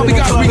run up in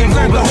the club and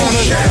go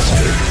bananas?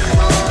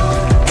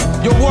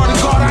 Yo, word to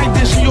God, I ain't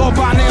dishing you all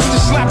by name.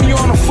 Just slapping you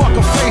on the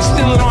fucking face,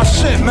 stealing our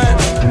shit, man.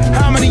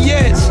 How many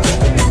years?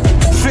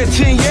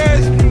 15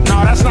 years?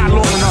 No, that's not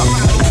long enough.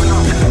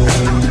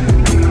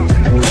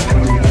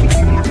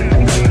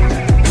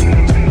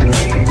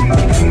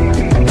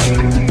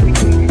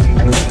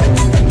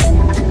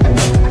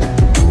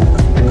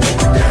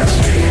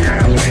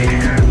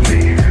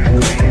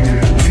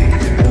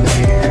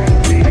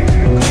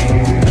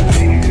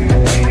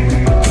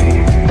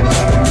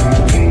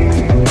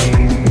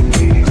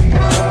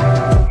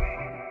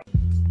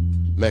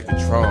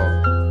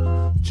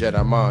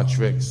 Jedi mind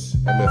tricks,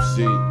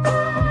 MFC,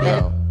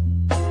 yo,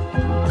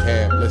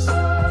 Camp, listen,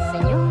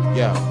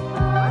 yo.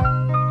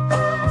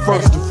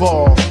 First of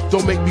all,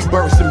 don't make me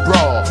burst and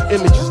brawl.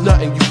 Image is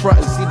nothing, you front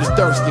and see the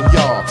thirst in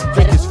y'all.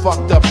 Think it's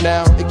fucked up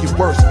now, it get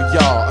worse for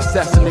y'all.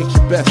 Assassinate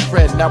your best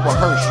friend, now I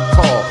hearse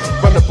you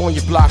call. Run up on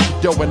your block,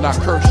 you dough and I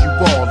curse you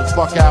all. The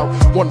fuck out,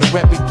 wanna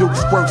rap me, do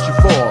squirt you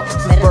for.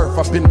 Since birth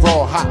I've been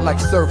raw, hot like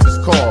surface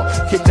core.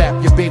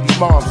 Kidnap your baby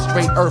mom,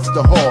 straight earth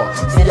to whore.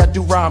 See I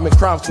do rhyme and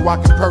crime so I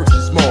can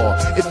purchase more.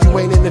 If you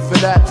ain't in it for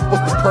that,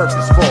 what's the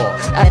purpose for?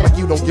 Act like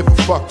you don't give a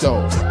fuck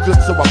though.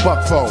 Good so I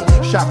buck phone.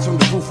 Shots from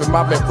the roof and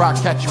my man rock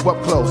catch you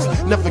up close.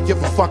 Never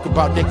give a fuck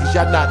about niggas,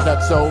 y'all not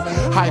nutso.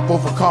 Hype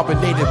over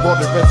carbonated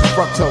water, red and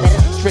fructose.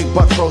 Straight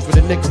butt froze with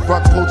a nigga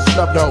ruck pulled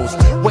snub nose.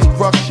 Wait,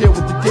 ruck, chill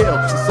with the deal,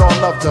 it's all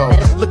love though.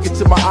 Look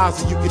into my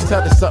eyes and you can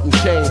tell that something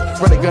changed.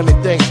 Running gun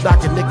and things,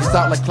 knocking niggas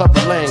out like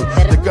Clubber Lane.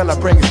 The gun I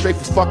bring is straight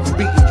for fucking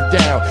beating you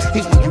down.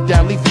 Heating you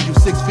down, leaving you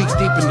 6 feet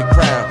deep in the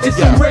ground. It's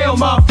some real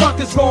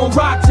motherfuckers gon'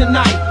 rock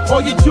tonight.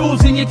 All your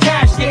jewels and your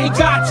cash getting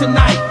got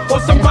tonight. Or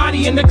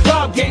somebody in the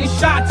club getting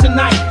shot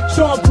tonight.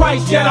 Sean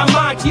Price, Jedi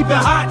mind, keep it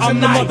hot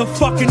tonight. I'm the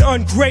motherfucking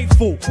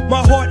ungrateful.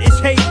 My heart is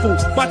hateful.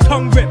 My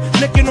tongue ripped,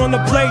 licking on the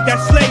blade that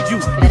slayed you.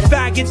 You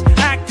faggots,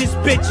 actors,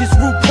 bitches,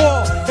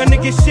 RuPaul. That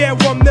niggas share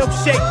one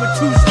milkshake with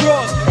 2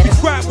 straws. You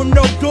trap with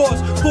no doors,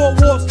 4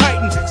 walls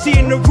tighten.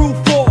 Seeing the roof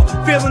fall,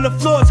 feeling the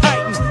floors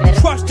heighten.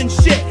 Trusting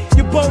shit,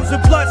 your bones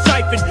are blood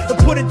siphoned. And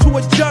put it to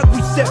a jug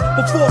we sip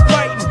before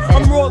biting.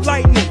 I'm raw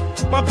lightning.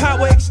 My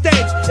power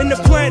extends in the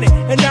planet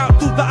and out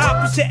through the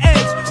opposite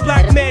ends.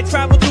 Black man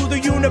travel through the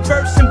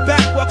universe and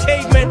back while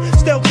cavemen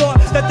still thought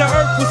that the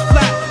earth was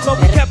flat. But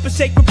we kept a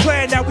sacred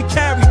plan that we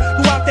carry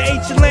throughout the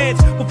ancient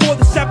lands before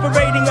the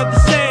separating of the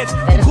sands.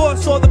 Of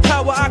course, all the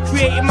power I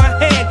create in my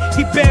hand,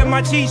 he bear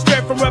my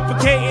G-strength from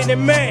replicating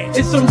in man.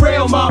 It's some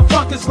real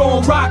motherfuckers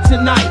gon' rock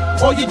tonight.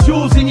 All your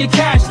jewels and your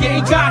cash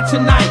getting got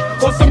tonight.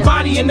 Or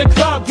somebody in the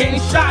club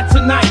getting shot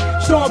tonight.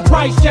 Sean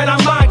Price, Jedi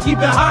mind, keep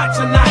it hot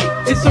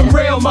tonight. It's some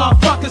real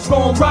motherfuckers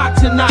gon' rock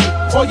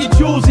tonight. All your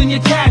jewels and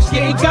your cash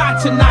getting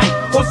got tonight.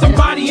 Or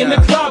somebody in the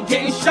club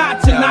getting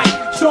shot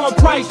tonight. Sean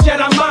Price,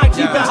 Jedi mind,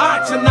 keep it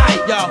hot tonight.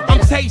 Yo, I'm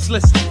tasteless.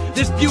 faceless.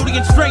 There's beauty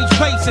in strange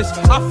places.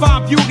 I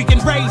find beauty in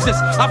razors.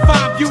 I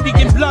find beauty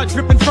in blood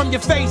dripping from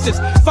your faces.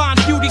 Find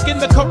beauty in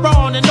the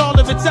Quran and all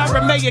of its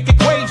Aramaic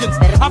equations.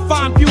 I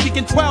find beauty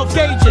in 12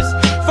 gauges.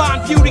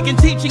 Find beauty in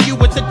teaching you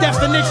what the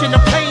definition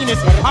of pain is.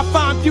 I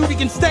find beauty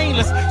in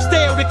stainless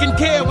steel that can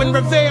kill and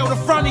reveal the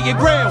front of your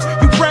grill.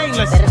 You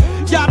brainless.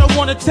 Y'all don't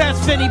wanna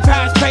test Vinnie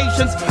past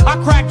patience. I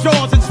crack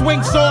jaws and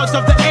swing swords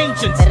of the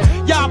ancients.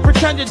 Y'all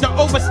pretended to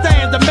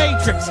overstand the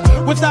matrix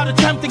without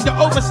attempting to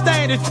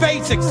overstand its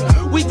basics.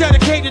 We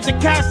dedicated to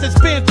cast that's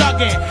been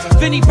thuggin'.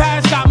 Vinnie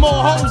Paz got more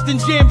hoes than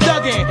Jim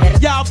Duggan.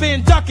 Y'all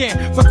been ducking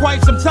for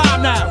quite some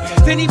time now.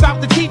 Vinnie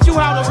about to teach you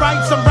how to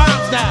write some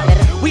rhymes now.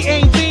 We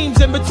aim beams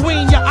in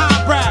between your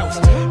eyebrows.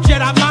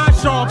 Jedi mind,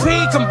 Sean P,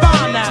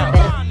 combine now.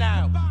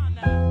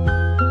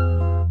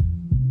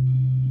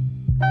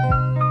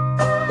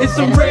 It's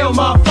some real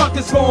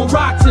motherfuckers gon'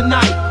 rock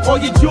tonight. All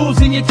your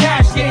jewels and your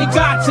cash getting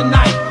got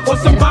tonight. Or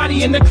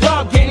somebody in the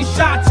club getting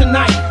shot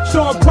tonight.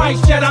 Sean Price,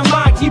 Jedi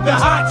mind, keep it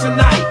hot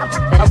tonight.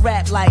 I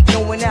rap like no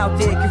one out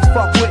there can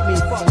fuck with me.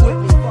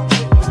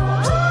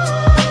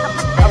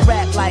 I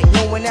rap like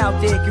no one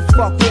out there can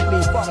fuck with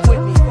me. Fuck with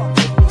me.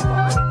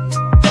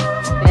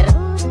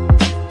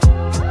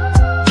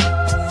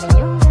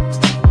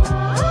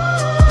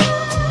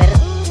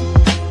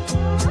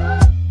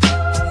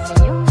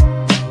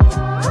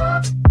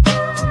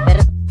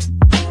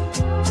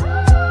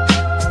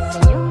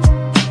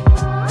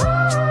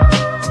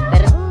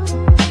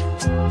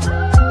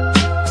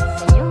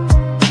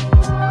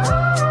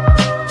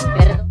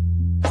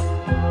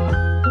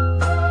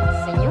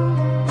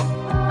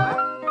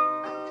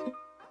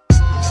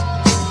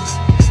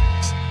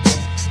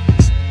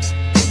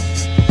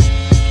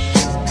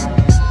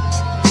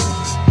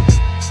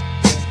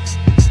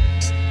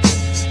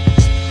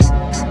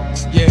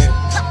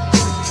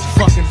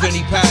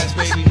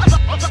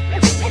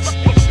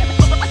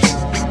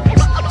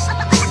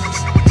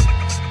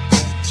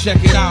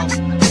 Check it out.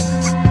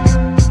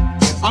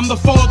 I'm the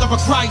father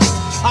of Christ.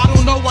 I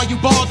don't know why you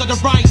bother to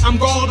write. I'm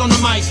gold on the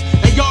mic,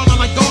 and y'all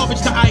are like garbage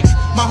to Ike.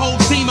 My whole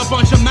team a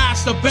bunch of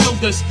master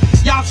builders.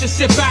 Y'all should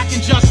sit back and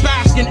just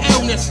bask in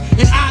illness.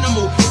 An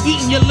animal,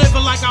 eating your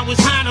liver like I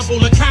was Hannibal,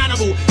 a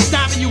cannibal,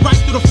 stabbing you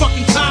right through the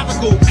fucking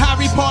clavicle.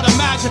 Harry Potter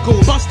magical,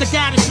 bust a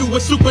gat at you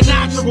with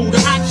supernatural. The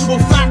actual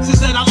facts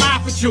is that I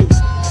laugh at you.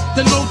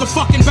 Then load the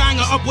fucking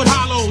banger up with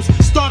hollows.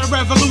 Start a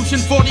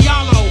revolution for the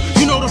hollow.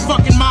 You know the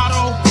fucking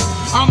motto.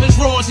 I'm as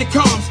raw as it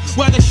comes,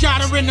 whether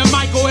shattering the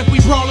mic or if we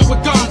brawling with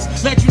guns.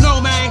 Let you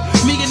know, man,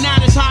 me and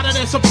that is hotter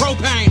than some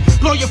propane.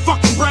 Blow your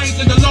fucking brains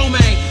in the low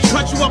main,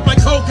 cut you up like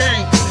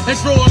cocaine, and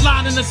draw a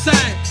line in the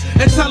sand,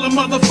 and tell a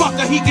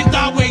motherfucker he can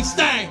die where he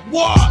stand.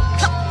 What?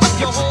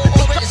 Your whole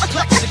aura is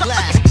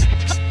plexiglass.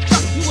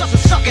 You was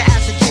a sucker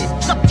as a kid.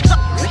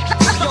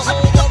 Your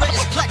whole aura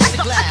is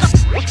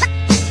plexiglass.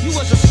 You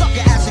was a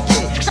sucker as a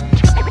kid.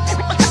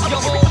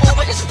 Your whole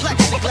aura is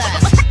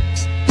plexiglass.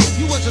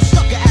 You was a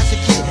sucker as a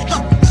kid.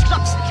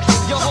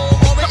 Your whole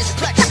aura is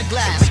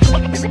plexiglass.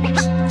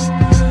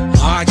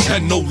 I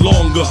can no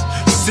longer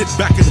sit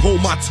back and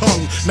hold my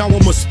tongue. Now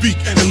I'ma speak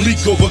and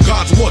leak over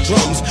God's war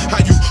drums.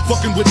 How you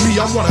fucking with me?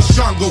 I'm one of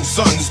Shango's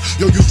sons.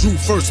 Yo, you drew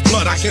first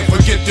blood, I can't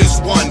forget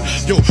this one.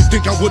 Yo,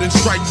 think I wouldn't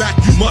strike back?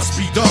 You must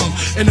be dumb.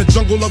 In a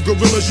jungle of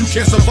gorillas, you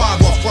can't survive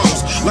off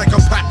crumbs. Like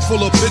a pack full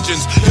of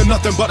pigeons, you're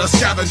nothing but a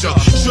scavenger.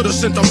 Should've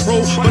sent a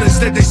pro, but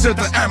instead they sent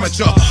the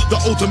amateur.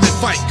 The ultimate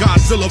fight,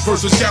 Godzilla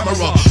versus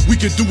Gamera. We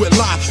can do it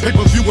live,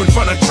 pay-per-view in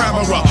front of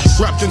camera.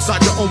 Trapped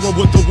inside your own world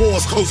with the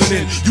wars closing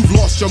in. You've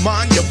lost your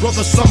mind, your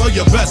brother Summer,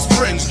 your best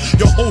friends.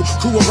 Your whole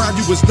crew around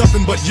you is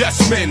nothing but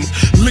yes men.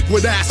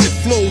 Liquid acid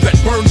flow that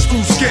burns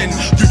through skin.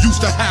 You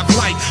used to have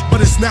light, but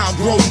it's now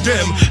grown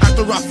dim.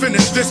 After I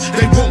finish this,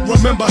 they won't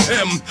remember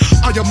him.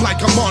 I am like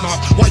a monarch,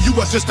 while you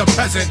are just a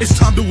peasant. It's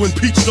time to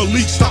impeach the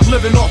leech, stop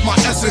living off my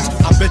essence.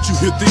 I bet you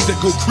hear things that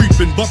go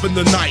creeping, bump in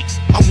the night.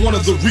 I'm one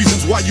of the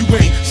reasons why you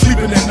ain't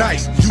sleeping at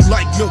night. You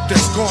like milk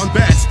that's gone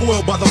bad,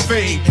 spoiled by the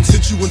fame. And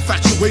since you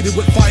infatuated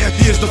with fire,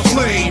 here's the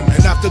flame.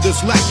 And after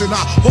this lashing,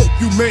 I hope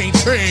you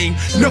maintain.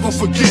 Never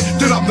forget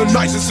that I'm the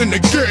nicest in the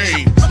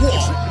game.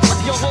 Whoa.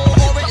 Your whole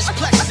aura is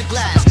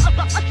plexiglass.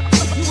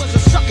 You was a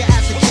sucker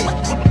as a kid.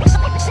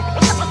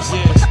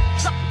 Yeah.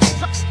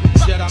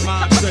 Jedi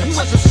mind trick. You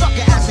was a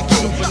sucker as a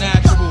kid.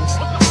 Supernatural.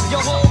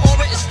 Your whole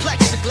aura is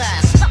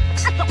plexiglass.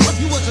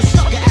 You was a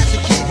sucker as a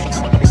kid.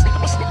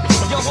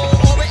 Your whole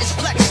aura is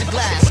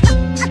plexiglass.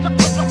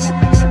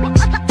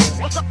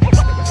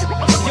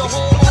 Your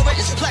whole aura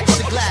is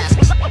plexiglass.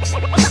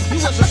 You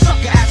was a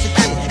sucker as a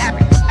kid.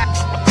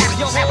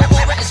 Your whole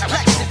aura is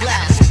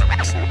plexiglass.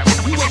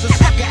 You was a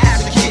sucker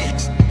as a kid.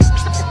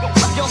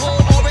 Your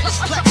whole aura is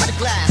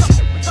plexiglass.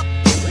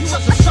 You was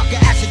a sucker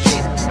as a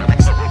kid.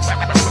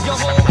 Your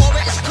whole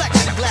aura is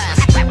plexiglass.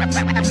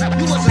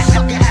 You was a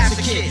sucker as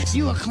a kid.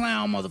 You a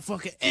clown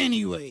motherfucker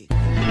anyway.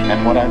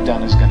 And what I've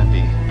done is gonna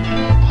be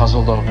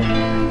puzzled over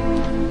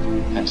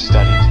and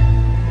studied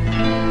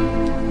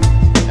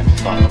and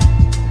followed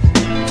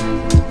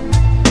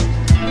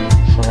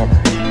forever.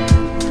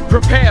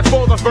 Prepare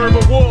for the the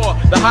verbal war.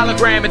 The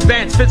hologram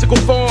advanced physical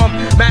form,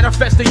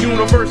 manifest the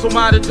universal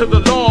minded to the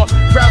law.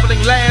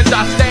 Traveling lands,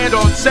 I stand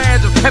on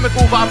sands of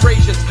chemical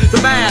vibrations. The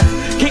math,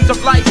 kings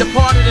of light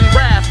departed in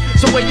wrath.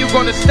 So where you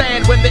gonna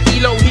stand when the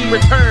Elohim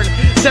return?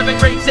 7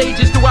 great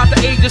sages throughout the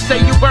ages say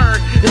you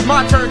burn. It's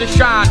my turn to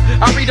shine.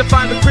 I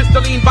redefine the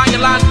crystalline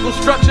biological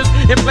structures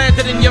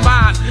implanted in your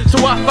mind. So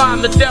I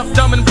find the deaf,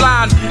 dumb, and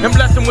blind, and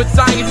bless them with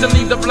science and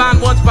leave the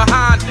blind ones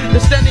behind.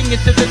 Descending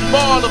into this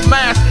ball of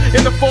mass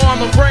in the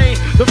form of rain.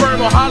 The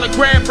verbal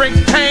hologram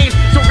brings pain.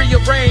 So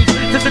rearrange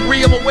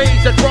disagreeable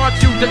ways that brought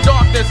you to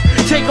darkness.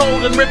 Take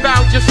hold and rip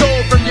out your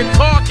soul from your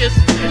carcass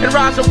and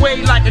rise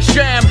away like a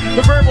sham.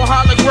 The verbal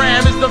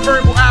hologram is the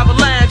verbal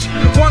avalanche.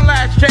 One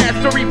last chance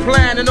to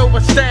replan and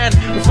overstand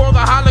before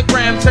the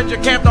hologram sent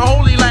your camp to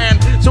Holy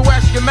Land. So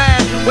ask your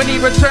man when he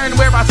returned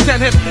where I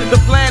sent him. The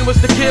plan was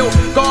to kill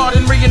God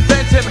and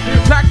reinvent him,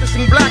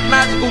 practicing black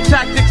magical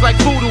tactics like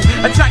voodoo,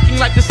 attacking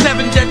like the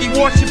 7 deadly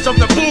warships of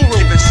the Guru.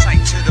 Giving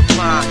sight to the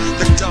blind,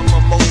 the dumb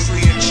are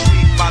mostly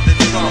intrigued by the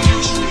drum.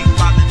 Intrigued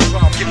by the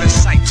drum. Giving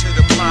sight to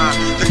the blind,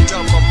 the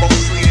dumb are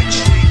mostly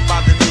intrigued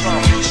by the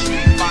drum.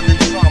 Intrigued by the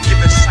drum.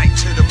 Giving sight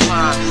to the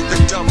blind, the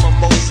dumb are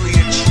mostly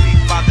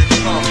intrigued by the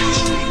drum.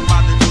 Intrigued by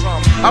the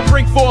drum. I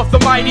bring forth the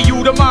mighty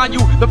you, the mind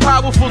you, the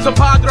powerful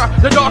Zapadra,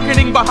 the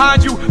darkening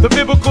behind you, the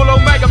biblical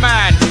Omega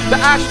Man, the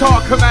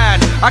Ashtar command.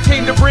 I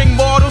came to bring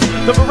mortals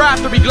the Barath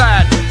to be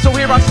glad. So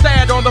here I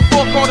stand on the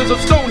 4 corners of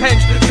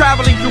Stonehenge,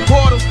 traveling through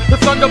portals, the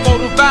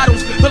thunderbolt of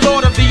battles, the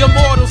Lord of the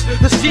immortals,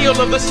 the seal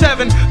of the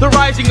 7, the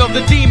rising of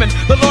the demon,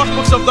 the lost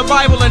books of the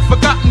Bible and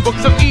forgotten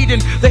books of Eden.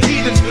 The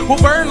heathens will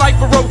burn like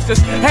ferocious,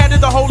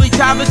 handed the holy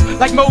tablets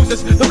like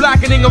Moses. The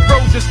blackening of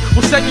roses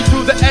will send you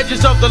to the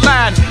edges of the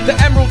land. The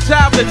emerald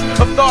tablets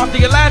of Thoth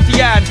the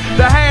Atlantean,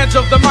 the hands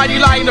of the mighty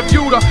Lion of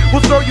Judah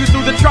will throw you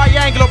through the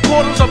triangular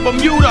portals of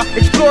Bermuda,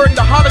 exploring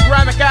the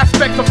hologramic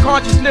aspects of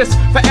consciousness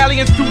for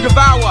aliens to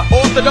devour.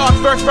 Orthodox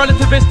versus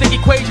relativistic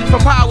equations for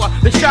power.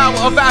 The shower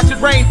of acid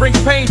rain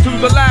brings pain to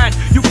the land.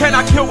 You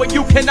cannot kill what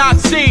you cannot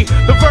see.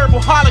 The verbal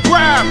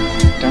hologram.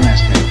 Don't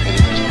ask me to pity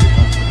those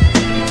people.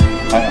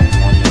 I don't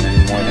mourn them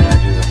any more than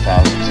I do the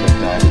thousands that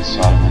died in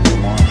Sodom and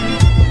Gomorrah.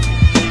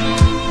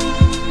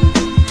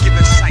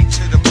 Giving sight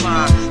to the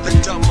blind, the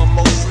dumb are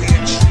mostly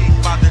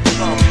intrigued by the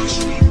drum.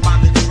 Intrigued by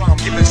the drum.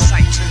 Giving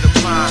sight to the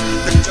blind,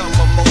 the dumb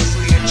are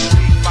mostly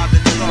intrigued by the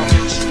drum.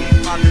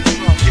 Intrigued by the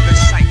drum. Giving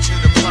sight to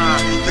the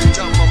blind, the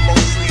dumb are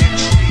mostly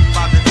intrigued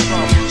by the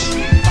drum.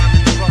 Intrigued by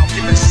the drum.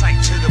 Giving sight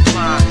to the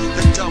blind,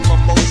 the dumb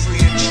are mostly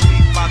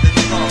intrigued by the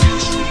drum.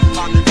 Intrigued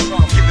by the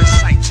drum. Giving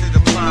sight to the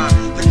blind,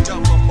 the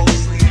dumb are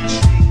mostly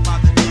intrigued by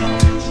the drum.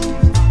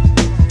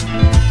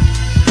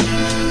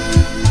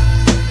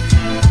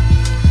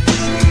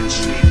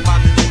 Intrigued by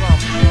the drum.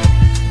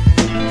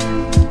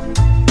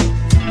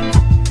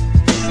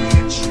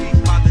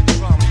 Intrigued by the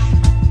drum.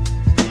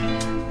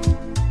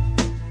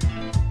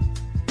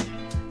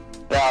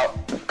 Now,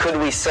 could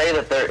we say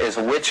that there is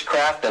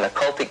witchcraft and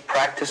occultic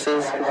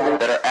practices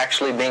that are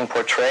actually being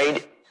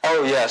portrayed?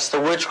 Oh yes, the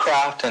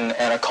witchcraft and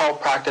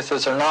occult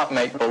practices are not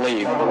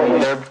make-believe.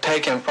 They're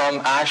taken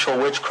from actual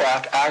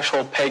witchcraft,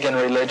 actual pagan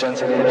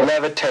religions,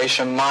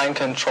 levitation, mind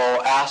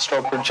control,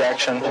 astral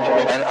projection,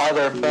 and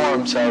other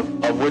forms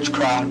of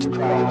witchcraft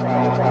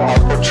are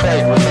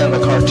portrayed within the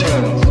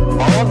cartoons.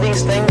 All of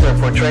these things are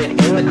portrayed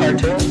in the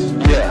cartoons?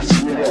 Yes.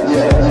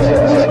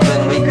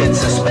 Then we could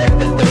suspect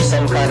that there's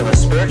some kind of a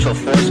spiritual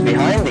force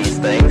behind these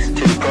things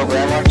to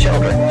program our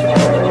children.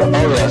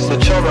 Oh yes, the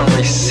children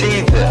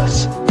receive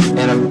this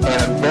in a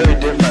very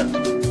different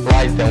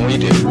light than we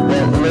do.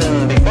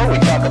 Well, before we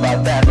talk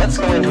about that, let's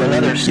go into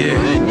another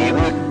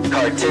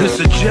cartoon. This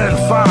is Gen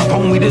 5,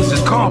 homie, this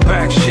is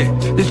compact shit.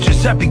 This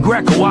Giuseppe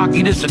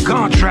Greco-Aki, this a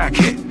contract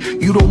hit.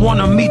 You don't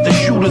wanna meet the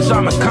shooters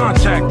I'm in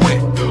contact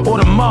with, or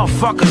the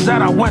motherfuckers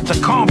that I went to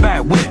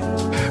combat with.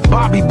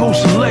 Bobby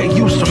Boussole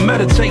used to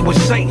meditate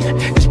with Satan.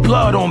 It's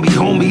blood on me,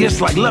 homie, it's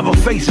like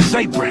Leatherface's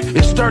apron.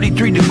 It's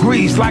 33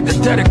 degrees like a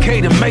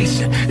dedicated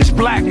mason. It's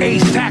black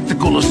ace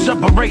tactical to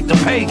separate the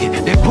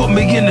pagan. They put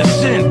me in the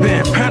sin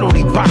bin,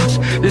 penalty box.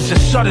 This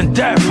is sudden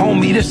death,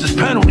 homie, this is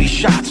penalty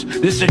shots.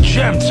 This is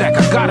gem tech,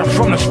 I got it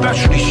from the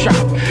specialty shop.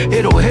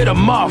 It'll hit a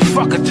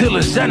motherfucker till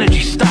his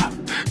energy stop.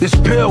 This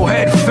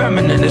pillhead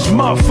feminine, this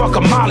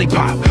motherfucker molly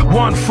pop.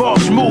 One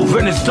false move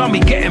and this dummy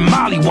getting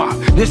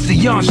mollywop. This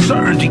the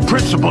uncertainty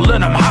principle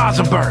in them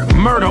Heisenberg.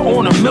 Murder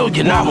on a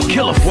million, I will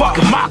kill a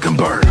fucking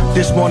mockingbird.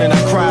 This morning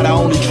I cried, I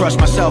only trust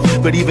myself,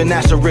 but even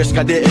that's a risk.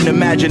 I didn't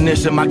imagine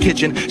this in my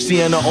kitchen,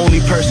 seeing the only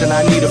person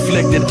I need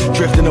afflicted,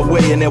 drifting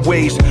away in their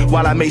ways,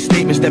 while I made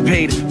statements that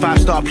paid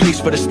 5-star police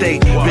for the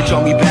state. Bitch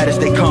on me bad as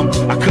they come,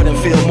 I couldn't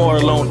feel more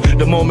alone.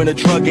 The moment a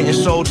drug getting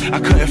sold, I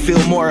couldn't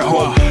feel more at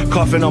home.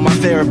 Coughing on my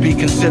therapy,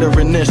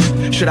 considering this.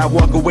 Should I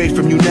walk away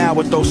from you now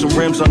or throw some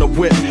rims on the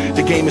whip?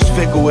 The game is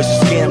fickle, it's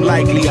a scam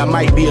likely, I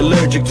might be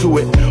allergic to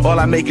it. All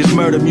I make is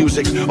murder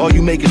music, all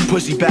you make is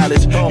pussy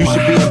ballads. You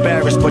should be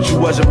embarrassed, but you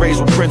wasn't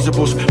raised with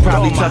principles.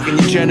 Probably tucking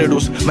your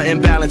genitals, my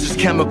imbalance is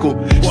chemical.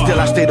 Still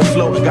I stayed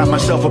afloat, got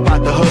myself up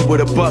out the hood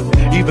with a buck.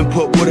 Even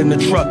put wood in the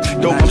truck,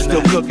 dope, I'm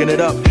still cooking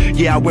it up.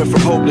 Yeah, I went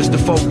from hopeless to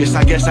focus,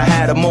 I guess I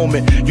had a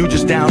moment. You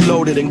just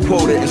downloaded and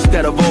quoted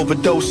instead of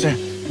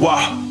overdosing.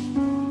 Wow.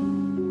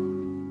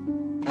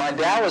 My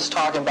dad was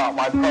talking about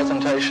my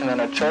presentation in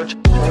a church,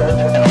 and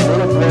a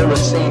little boy was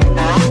seen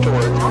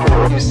afterwards.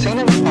 He was seen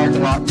in the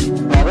parking lot.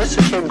 Now this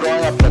is a kid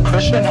growing up in a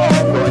Christian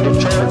home, going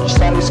to church,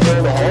 Sunday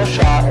school, the whole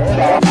shot,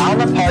 out in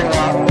the parking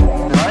lot,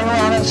 running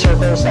around in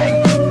circles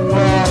saying,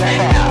 man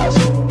has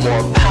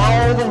more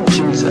power than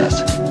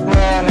Jesus.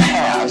 Man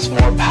has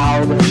more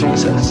power than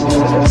Jesus.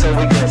 So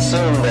we can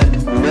assume that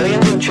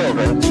millions of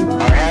children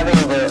are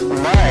having their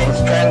minds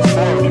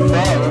transformed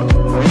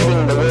from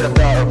reading the Word of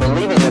God or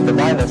believing what the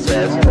Bible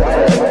says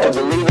to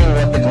believing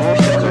what the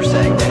commercials are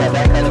saying. They have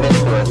that kind of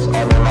influence on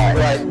their mind.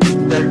 Right?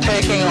 They're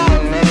taking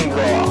on many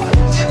gods.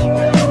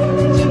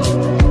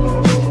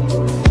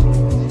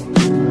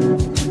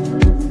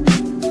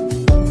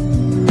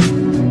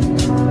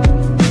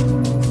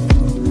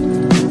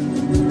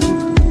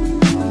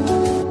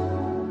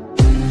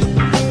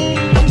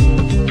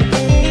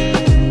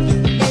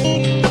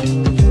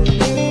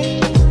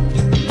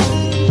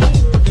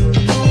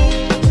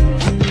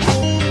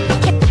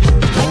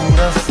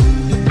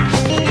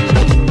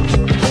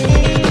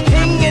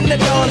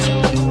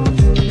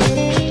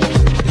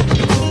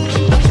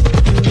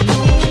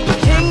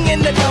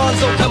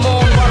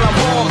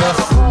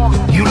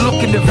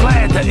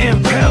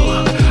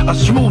 A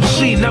smooth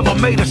C never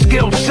made a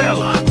skilled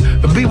seller.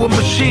 Be with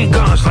machine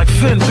guns like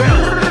Finn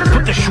Balor.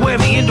 Put the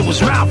shwammy into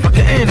his mouth like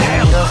an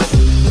inhaler.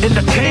 In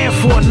the can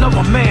for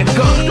another man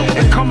gun.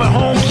 And coming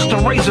home just to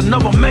raise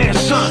another man's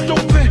son.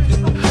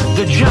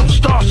 The jump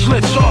star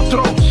slits all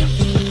throats.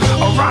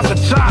 A rising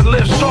tide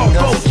lifts all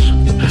boats.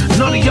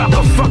 None of y'all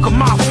can fuck with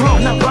my flow.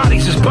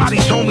 Bodies is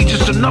bodies, homie,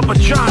 just another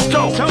John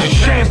Doe. It's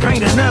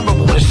champagne and amber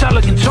with its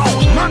elegant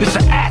tones. It's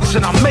an axe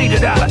and I made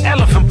it out of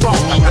elephant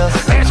bones.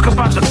 Ask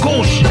about the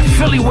goon shit,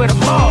 Philly where the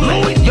ball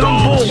at.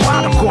 Young bull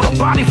wild, caught a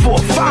body for a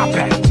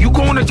 5-pack. You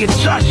gonna get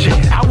touched,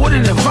 I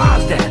wouldn't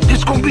advise that.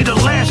 This gonna be the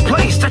last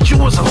place that you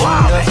was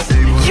alive at.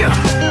 Yeah,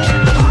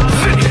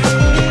 Vinnie.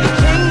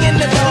 King in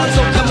the dawn,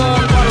 so come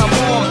on while I'm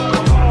on.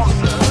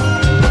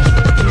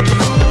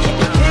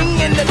 King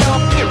in the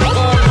dawn, come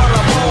on while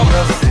I'm on.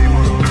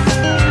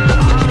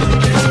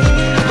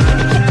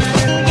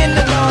 King in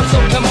the dawn, so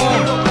come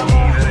on.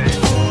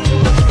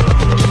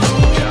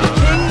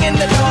 King in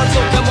the dawn,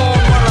 so come on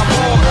while I'm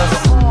on.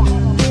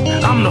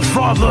 I'm the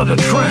father of the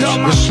trench.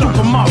 The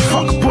stupid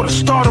motherfucker put a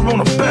starter on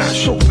the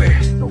bench.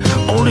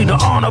 Only the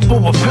honorable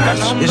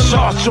repents. It's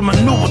hard to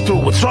maneuver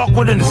through, it's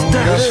awkward and it's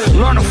dense.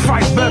 Learn to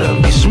fight better,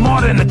 be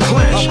smarter in the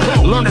clinch.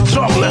 Learn to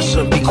talk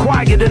lesser, be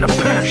quiet in a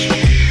pinch.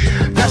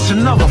 That's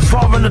another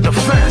foreign of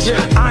defense.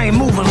 I ain't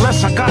moving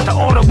unless I got the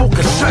audible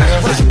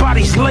consent. His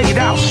body's laid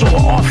out, so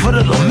I offer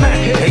the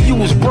lament. And you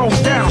was broke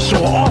down,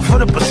 so I offer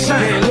the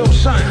percent.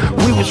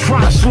 We was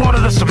trying to slaughter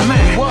the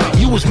cement.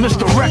 You was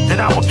misdirected,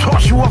 I will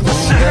toss you off the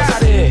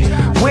scent.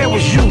 Where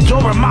was you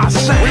during my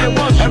sin?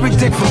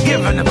 Everything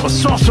forgiven if a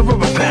sorcerer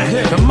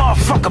repent. The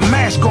motherfucker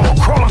mask on,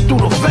 crawling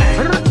through the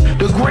vent.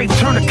 The great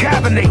turn the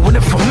cabinet when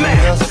it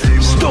ferment.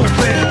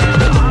 Stupid.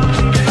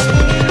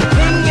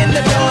 King in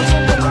the dawn.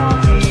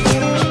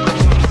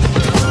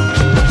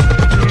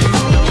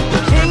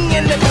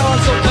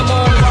 So come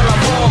on while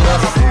I'm on.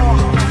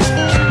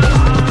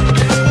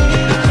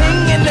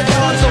 King in the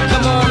dawn, so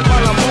come on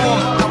while I'm on.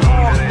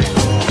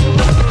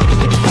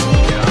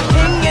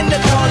 King in the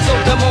dawn, so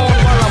come on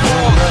while I'm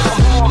on.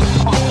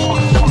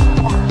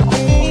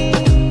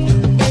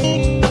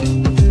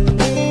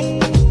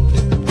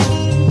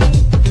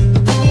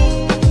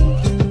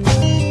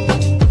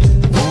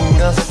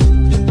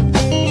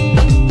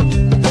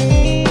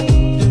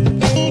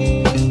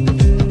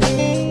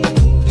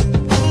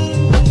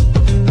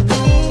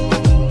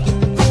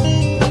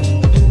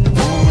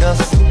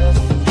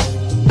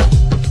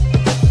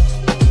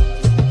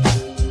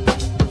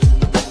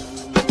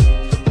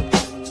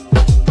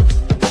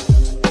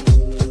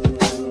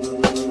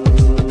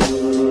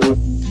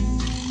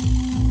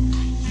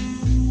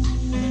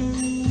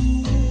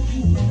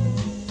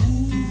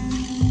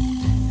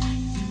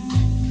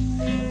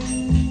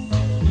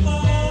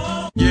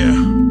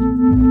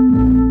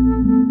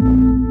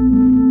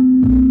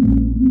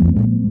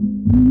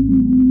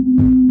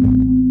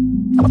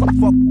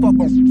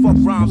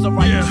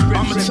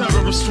 I'm a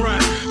terrorist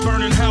threat,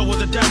 burning hell where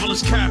the devil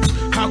is kept.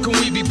 How can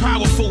we be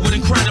powerful with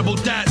incredible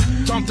debt?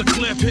 Dump the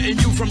clip, hitting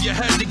you from your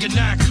head to your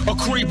neck. Or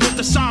creep with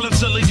the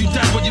silencer, leave you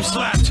dead when you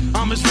slept.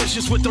 I'm as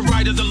vicious with the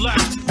right or the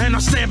left, and I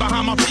stand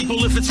behind my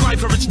people if it's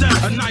life or it's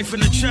death. A knife in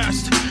the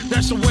chest,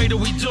 that's the way that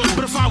we do.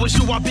 But if I was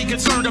you, I'd be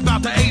concerned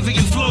about the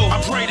avian flu.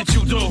 I pray that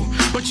you do,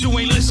 but you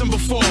ain't listened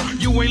before.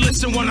 You ain't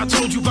listened when I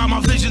told you about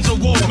my visions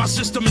of war. My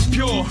system is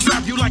pure,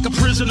 trap you like a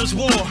prisoner's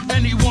war.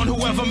 Anyone who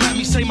ever met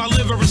me say my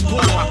liver is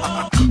poor.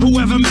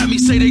 Whoever met me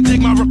say they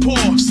dig my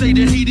rapport. Say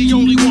that he the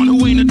only one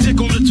who ain't a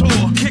dick on the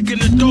tour. Kicking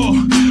the door,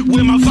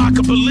 where my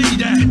vodka believe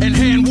that. And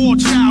hand war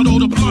child, all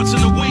the blunts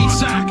in the weed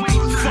sack.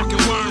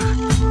 Fucking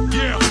worm,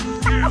 yeah.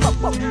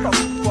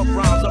 Fuck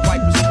rhymes, I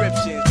write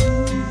prescriptions.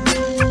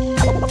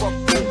 Fuck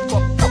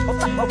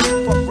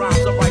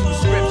rhymes, I write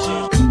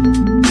prescriptions.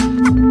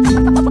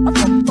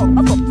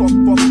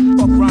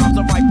 Fuck rhymes,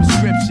 I write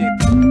prescriptions.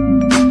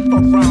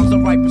 Fuck rhymes, I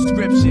write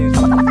prescriptions.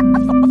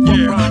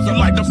 Yeah, you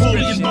like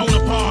Napoleon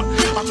Bonaparte.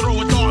 I throw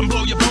a dart and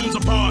blow your bones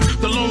apart.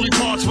 The lonely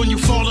parts when you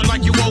falling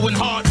like you owing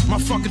hard. My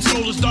fucking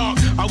soul is dark,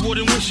 I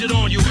wouldn't wish it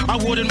on you. I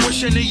wouldn't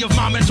wish any of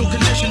my mental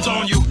conditions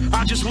on you.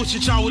 I just wish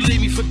that y'all would leave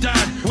me for dead.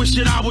 Wish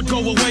that I would go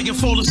away and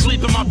fall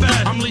asleep in my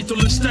bed. I'm lethal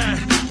instead,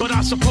 but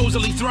I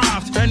supposedly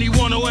thrived.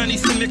 Anyone or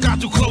anything that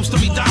got too close to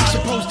me died.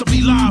 Supposed to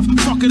be live,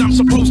 fuck it, I'm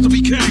supposed to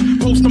be king.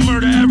 Supposed to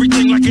murder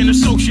everything like an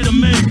associate of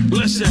me.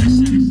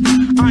 Listen,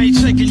 I ain't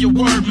taking your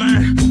word,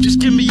 man. Just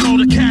give me all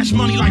the cash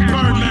money like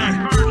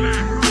Birdman.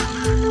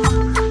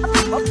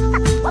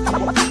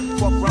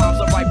 Fuck rhymes,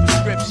 I write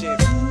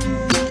prescriptions.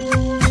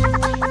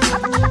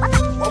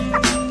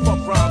 Fuck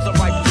rhymes, I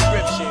write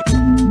prescriptions.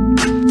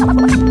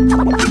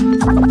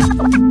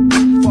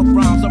 Fuck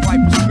rhymes, I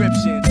write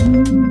prescriptions.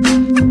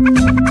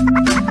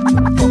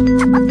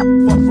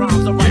 Fuck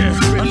rhymes, I write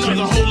prescriptions.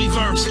 Another holy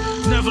verse.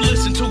 Never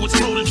listen to what's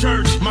told in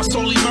church. My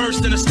soul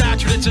immersed in a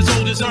statue that's as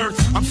old as earth.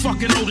 I'm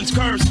fucking Odin's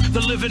curse,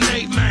 the living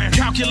ape man.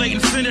 Calculate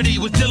infinity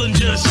with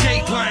Dillinger's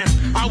escape plan.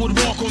 I would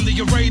walk on the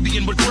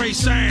Arabian with gray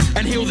sand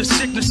and heal the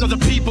sickness of the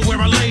people where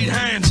I laid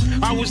hands.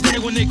 I was there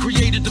when they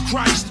created the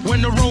Christ,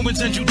 when the Romans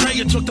and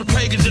Judea took the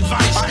pagans'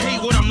 advice. I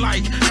hate what I'm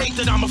like, hate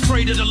that I'm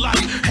afraid of the light.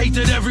 Hate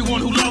that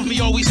everyone who loved me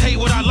always hate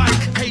what I like.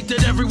 Hate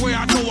that everywhere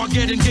I go I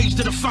get engaged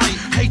in a fight.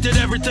 Hate that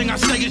everything I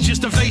say is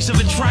just evasive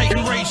and trite.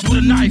 Enraged with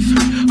a knife,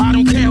 I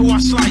don't care who I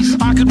slice.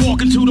 I could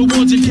walk into the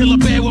woods and kill a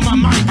bear with my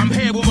mic. I'm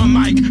here with my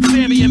mic,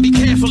 fear me and be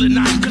careful at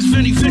night. Cause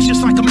Vinnie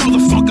vicious like a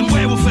motherfucking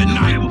werewolf at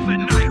night.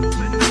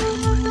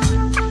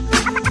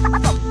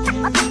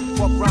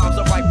 Fuck rhymes,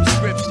 I write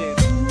prescriptions.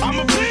 I'm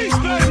a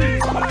beast, baby.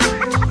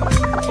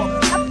 Fuck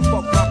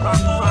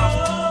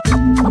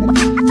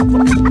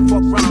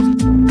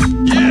rhymes.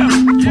 Yeah.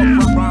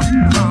 Fuck rhymes.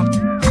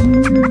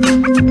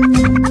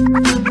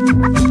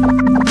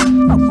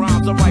 Fuck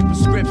rhymes, I write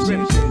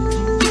prescriptions.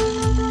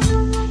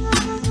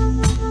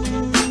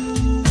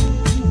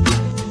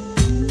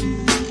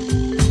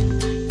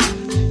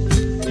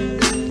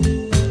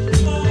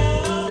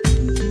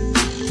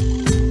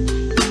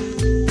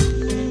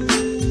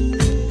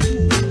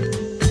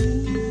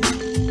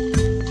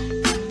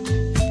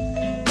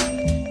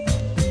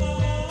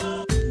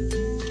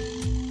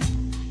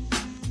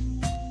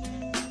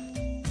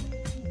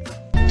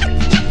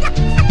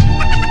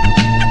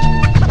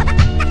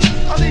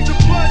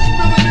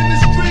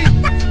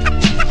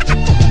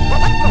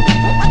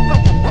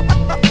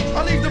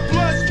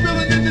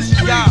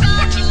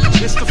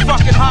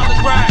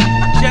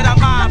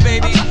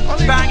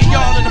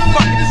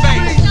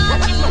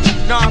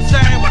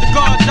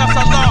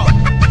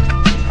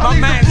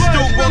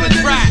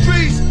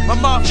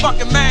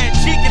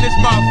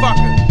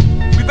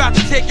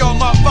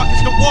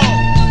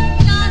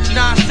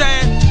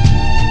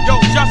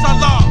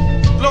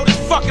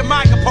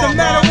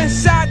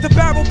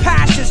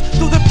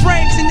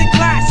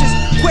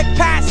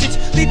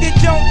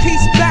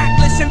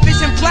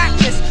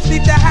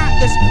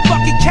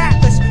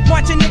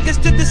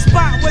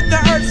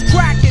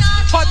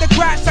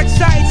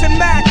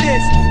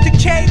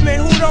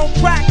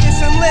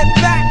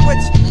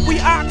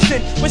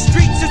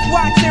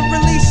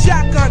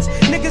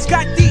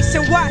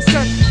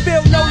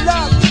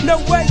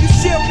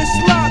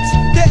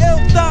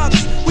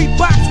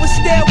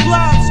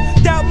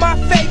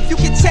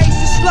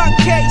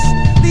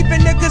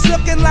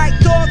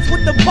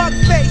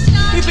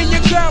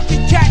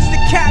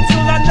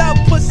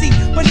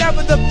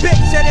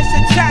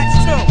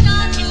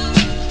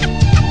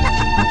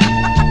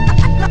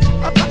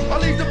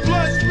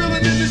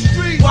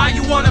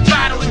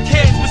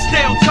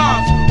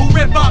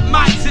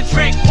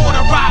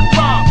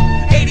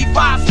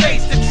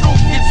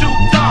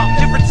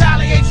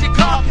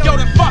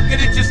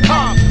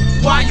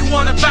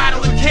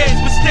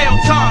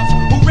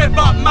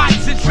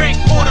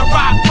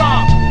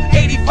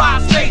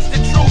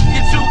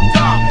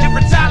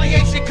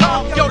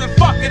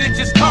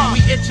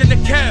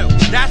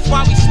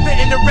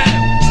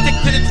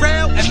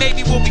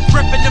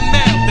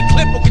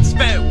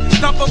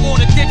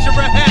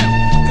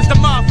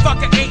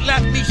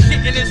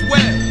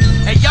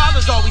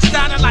 Always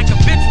sounding like a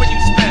bitch when you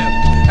spell.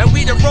 And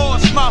we the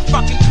rawest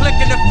motherfucking click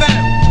in the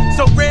film.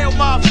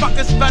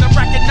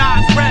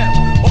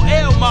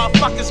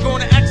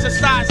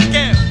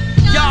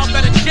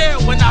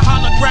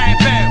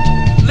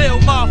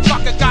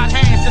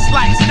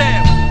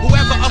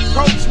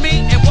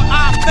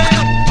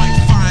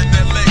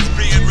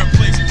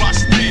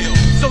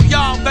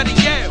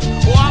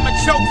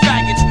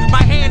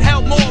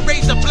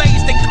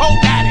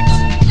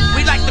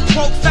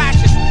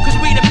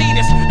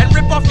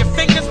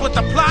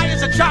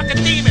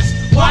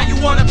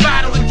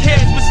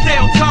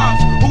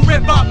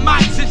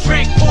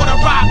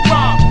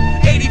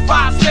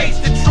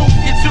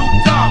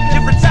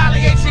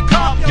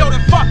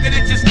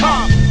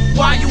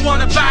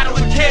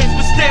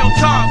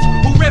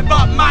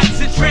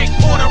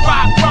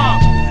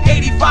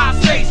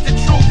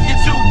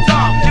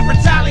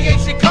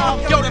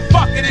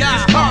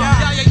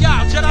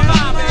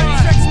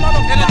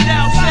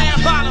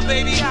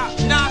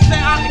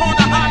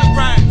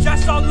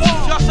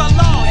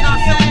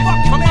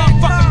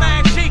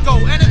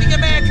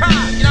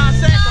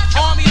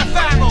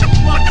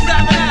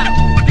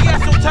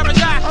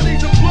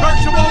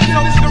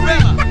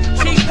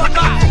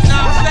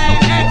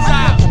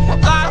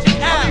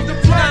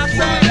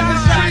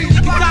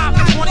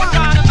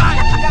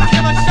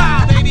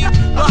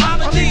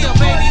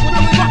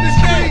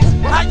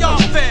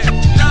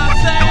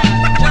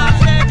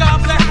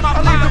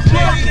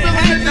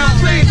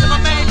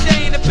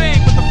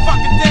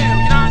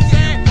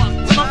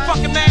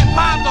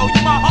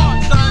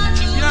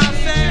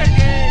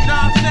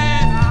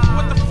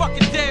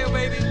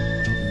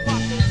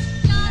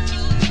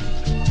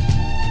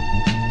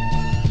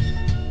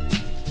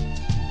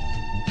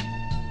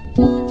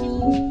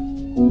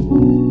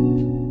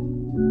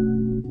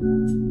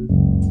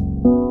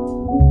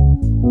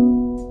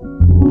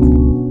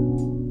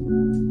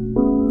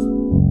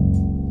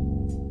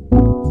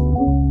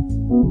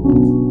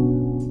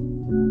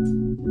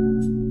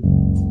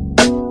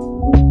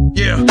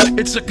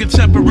 It's a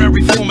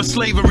contemporary form of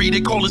slavery,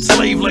 they call it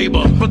slave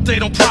labor. But they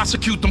don't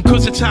prosecute them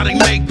cause it's how they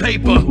make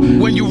paper.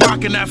 When you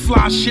rockin' that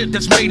fly shit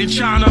that's made in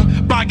China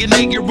by an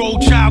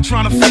 8-year-old child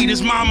trying to feed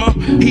his mama,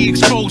 he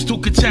exposed to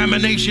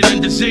contamination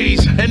and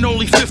disease. And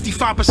only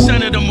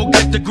 55% of them will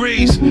get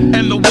degrees.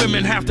 And the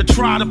women have to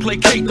try to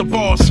placate the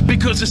boss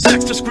because of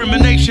sex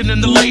discrimination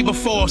in the labor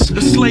force.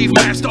 The slave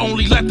master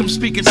only let them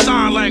speak in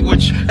sign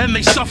language, and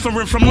they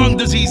suffering from lung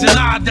disease and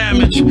eye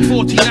damage.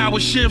 14-hour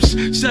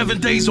shifts,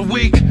 7 days a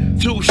week,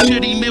 2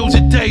 shitty meals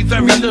a day,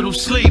 very little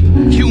sleep.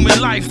 Human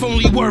life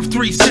only worth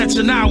 3 cents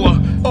an hour.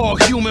 All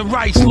human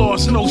rights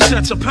lost, no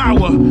sense of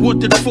power. What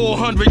did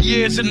 400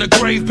 years in the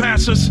grave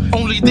pass us?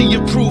 Only the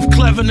improved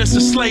cleverness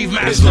of slave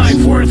masters. Is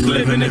life worth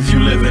living if you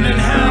living in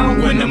hell?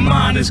 When the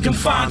mind is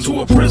confined to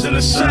a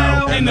prisoner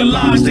cell, and the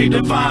lies they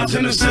devise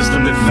in a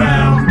system that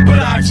fell. But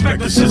I expect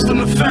the system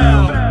to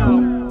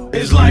fail.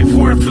 Is life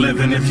worth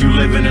living if you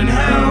living in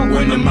hell?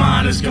 When the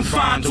mind is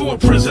confined to a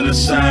prisoner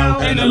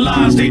cell, and the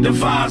lies they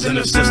devise in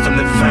a system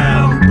that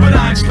fell. But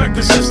I expect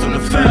the system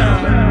to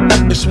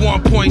fail. It's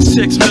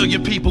 1.6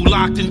 million people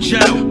locked in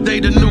jail.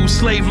 They the new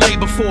slave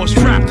labor force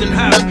trapped in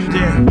hell.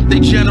 Yeah. They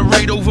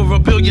generate over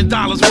 $1 billion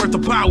worth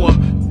of power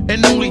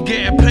and only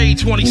getting paid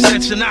 20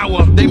 cents an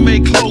hour. They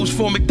make clothes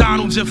for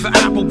McDonald's and for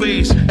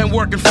Applebee's, and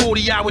working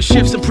 40-hour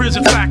shifts in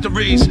prison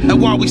factories.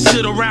 And while we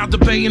sit around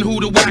debating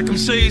who to whack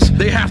MCs,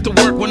 they have to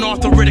work when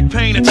arthritic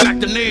pain attack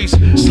the knees.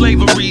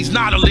 Slavery's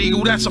not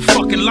illegal, that's a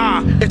fucking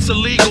lie. It's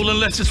illegal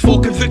unless it's for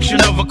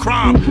conviction of a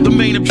crime. The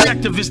main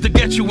objective is to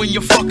get you in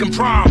your fucking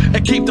prime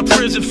and keep the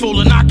prison full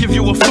and not give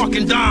you a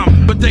fucking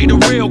dime. But they the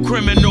real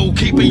criminal,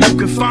 keeping you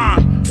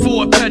confined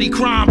for a petty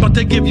crime, but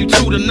they give you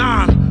 2 to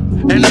 9.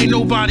 And ain't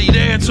nobody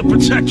there to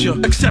protect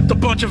you except a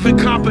bunch of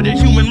incompetent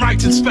human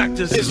rights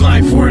inspectors. Is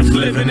life worth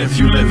living if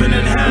you living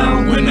in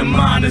hell? When the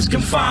mind is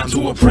confined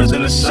to a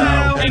prisoner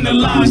cell, and the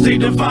lies they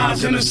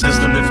devise in a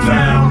system that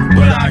fell.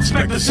 But I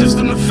expect the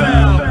system to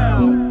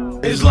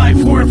fail. Is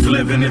life worth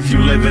living if you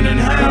living in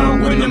hell?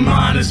 When the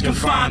mind is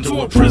confined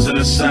to a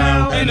prisoner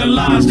cell, and the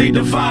lies they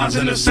devise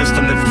in a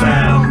system that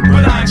fell.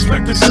 But I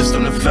expect the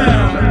system to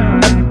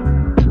fail.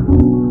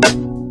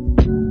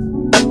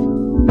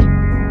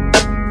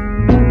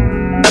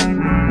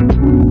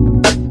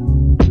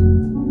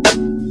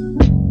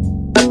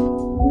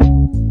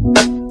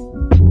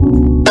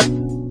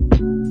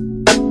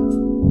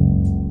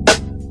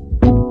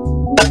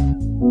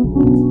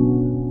 you.